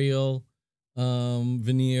pictorial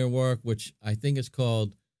veneer work, which I think is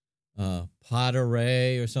called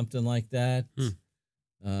poterie or something like that.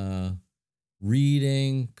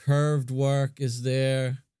 Reading, curved work is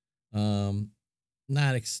there.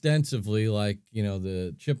 Not extensively like,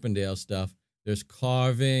 the Chippendale stuff. There's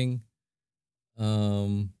carving.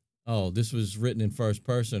 This was written in first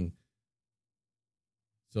person.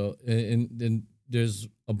 So, and there's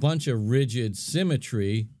a bunch of rigid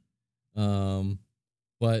symmetry,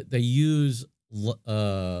 but they use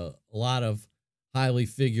a lot of highly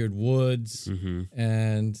figured woods,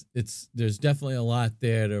 and there's definitely a lot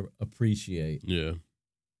there to appreciate. Yeah.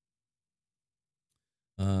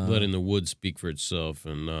 Letting the wood speak for itself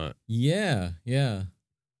and not. Yeah.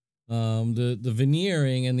 The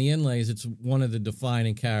veneering and the inlays, it's one of the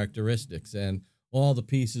defining characteristics, and all the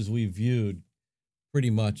pieces we viewed pretty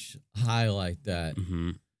much highlight that.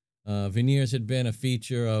 Veneers had been a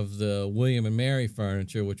feature of the William and Mary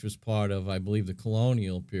furniture, which was part of, I believe, the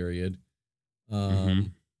colonial period.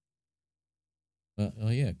 Queen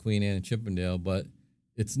Anne and Chippendale, but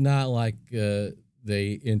it's not like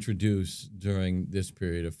they introduced during this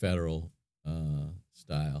period of Federal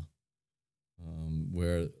style,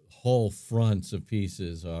 where whole fronts of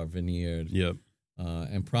pieces are veneered. Yep.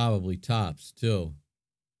 And probably tops, too.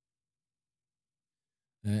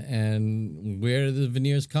 And where do the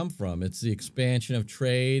veneers come from? It's the expansion of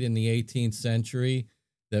trade in the 18th century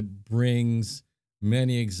that brings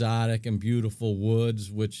many exotic and beautiful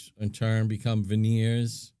woods, which in turn become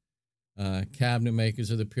veneers. Cabinet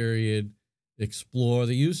makers of the period explore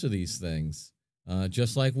the use of these things,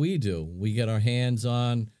 just like we do. We get our hands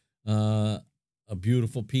on a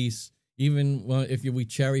beautiful piece, even if we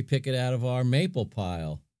cherry pick it out of our maple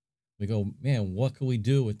pile. We go, man, what can we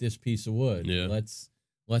do with this piece of wood? Yeah.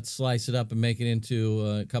 Let's slice it up and make it into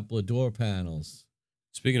a couple of door panels.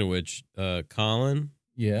 Speaking of which, Colin,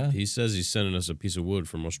 yeah, he says he's sending us a piece of wood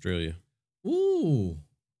from Australia. Ooh.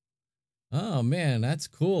 Oh, man, that's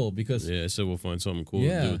cool because... Yeah, I said we'll find something cool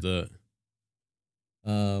to do with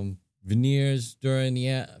that. Veneers during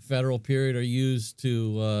the Federal period are used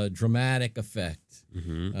to dramatic effect,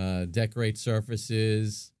 decorate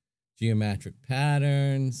surfaces, geometric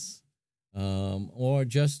patterns, or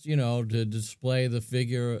just, to display the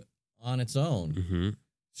figure on its own.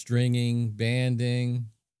 Stringing, banding.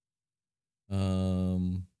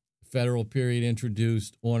 Federal period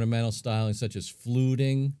introduced ornamental styling such as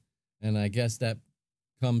fluting, and I guess that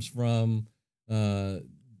comes from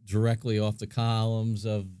directly off the columns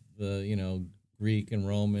of the, Greek and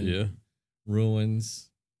Roman ruins.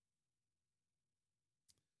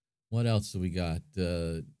 What else do we got?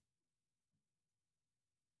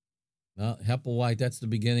 Hepplewhite, that's the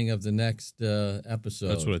beginning of the next episode.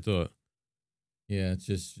 That's what I thought. Yeah, it's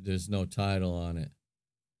just there's no title on it.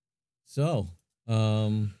 So,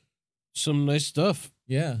 some nice stuff.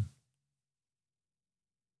 Yeah.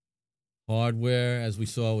 Hardware, as we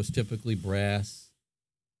saw, was typically brass.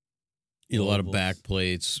 A lot of back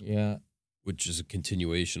plates. Yeah. Which is a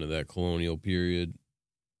continuation of that colonial period.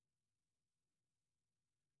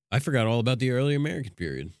 I forgot all about the early American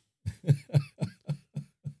period. It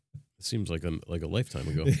seems like a lifetime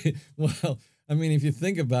ago. Well, I mean, if you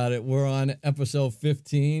think about it, we're on episode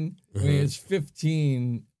 15. I mean, it's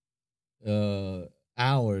 15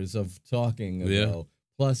 hours of talking ago,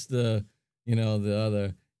 plus the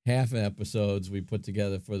other half episodes we put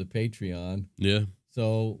together for the Patreon. Yeah.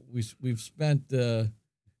 So we've spent 20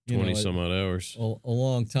 some odd hours. A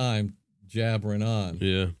long time jabbering on.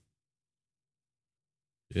 Yeah.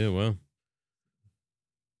 Yeah, well.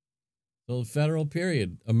 So the federal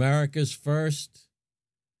period, America's first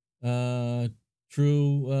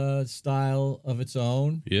true style of its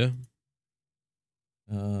own. Yeah.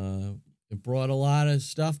 It brought a lot of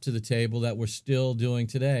stuff to the table that we're still doing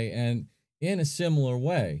today, and in a similar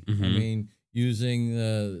way. Mm-hmm. I mean, using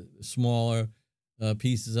the smaller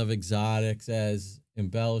pieces of exotics as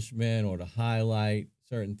embellishment or to highlight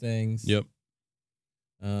certain things. Yep.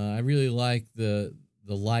 I really like the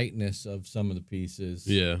lightness of some of the pieces.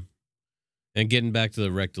 Yeah. And getting back to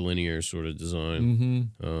the rectilinear sort of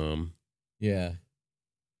design. Mm-hmm. Yeah.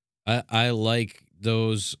 I like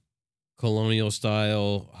those colonial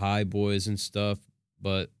style high boys and stuff,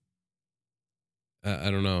 but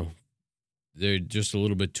I don't know. They're just a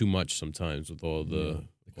little bit too much sometimes with all the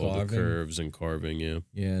curves and carving, yeah.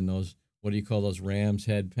 Yeah, and those, what do you call those ram's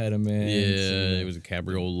head pediments? Yeah, it was the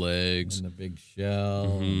cabriole legs. And the big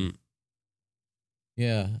shell. Mm-hmm.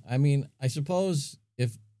 Yeah, I mean, I suppose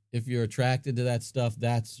if you're attracted to that stuff,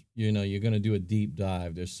 that's, you're going to do a deep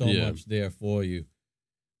dive. There's so much there for you.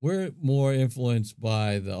 We're more influenced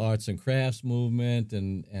by the arts and crafts movement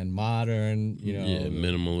and modern,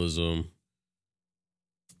 minimalism.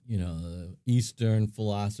 The Eastern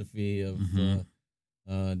philosophy of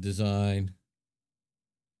design.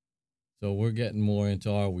 So we're getting more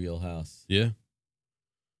into our wheelhouse. Yeah.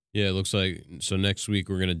 Yeah, it looks like, so next week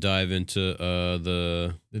we're going to dive into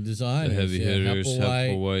the designers. The heavy hitters,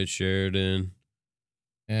 Hepplewhite, Sheridan.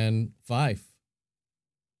 And Fife.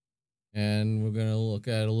 And we're going to look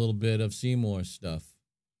at a little bit of Seymour's stuff.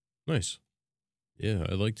 Nice. Yeah,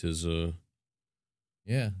 I liked his little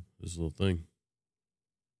thing.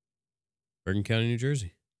 Bergen County, New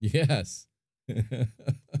Jersey. Yes.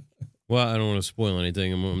 Well, I don't want to spoil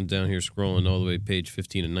anything. I'm down here scrolling all the way page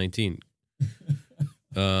 15 and 19.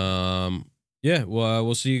 Yeah, well,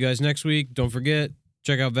 we'll see you guys next week. Don't forget,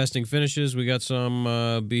 check out Vesting Finishes. We got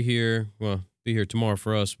some be here tomorrow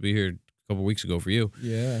for us. Be here a couple weeks ago for you.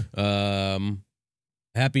 Yeah.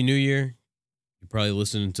 Happy New Year. You're probably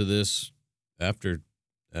listening to this after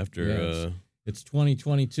it's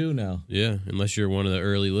 2022 now. Yeah, unless you're one of the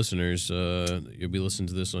early listeners, you'll be listening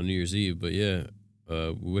to this on New Year's Eve. But yeah,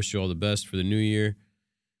 we wish you all the best for the new year.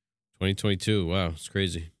 2022. Wow, it's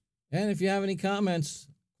crazy. And if you have any comments,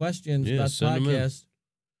 questions about the podcast,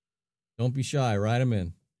 don't be shy. Write them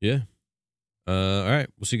in. Yeah. All right.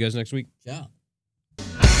 We'll see you guys next week. Ciao.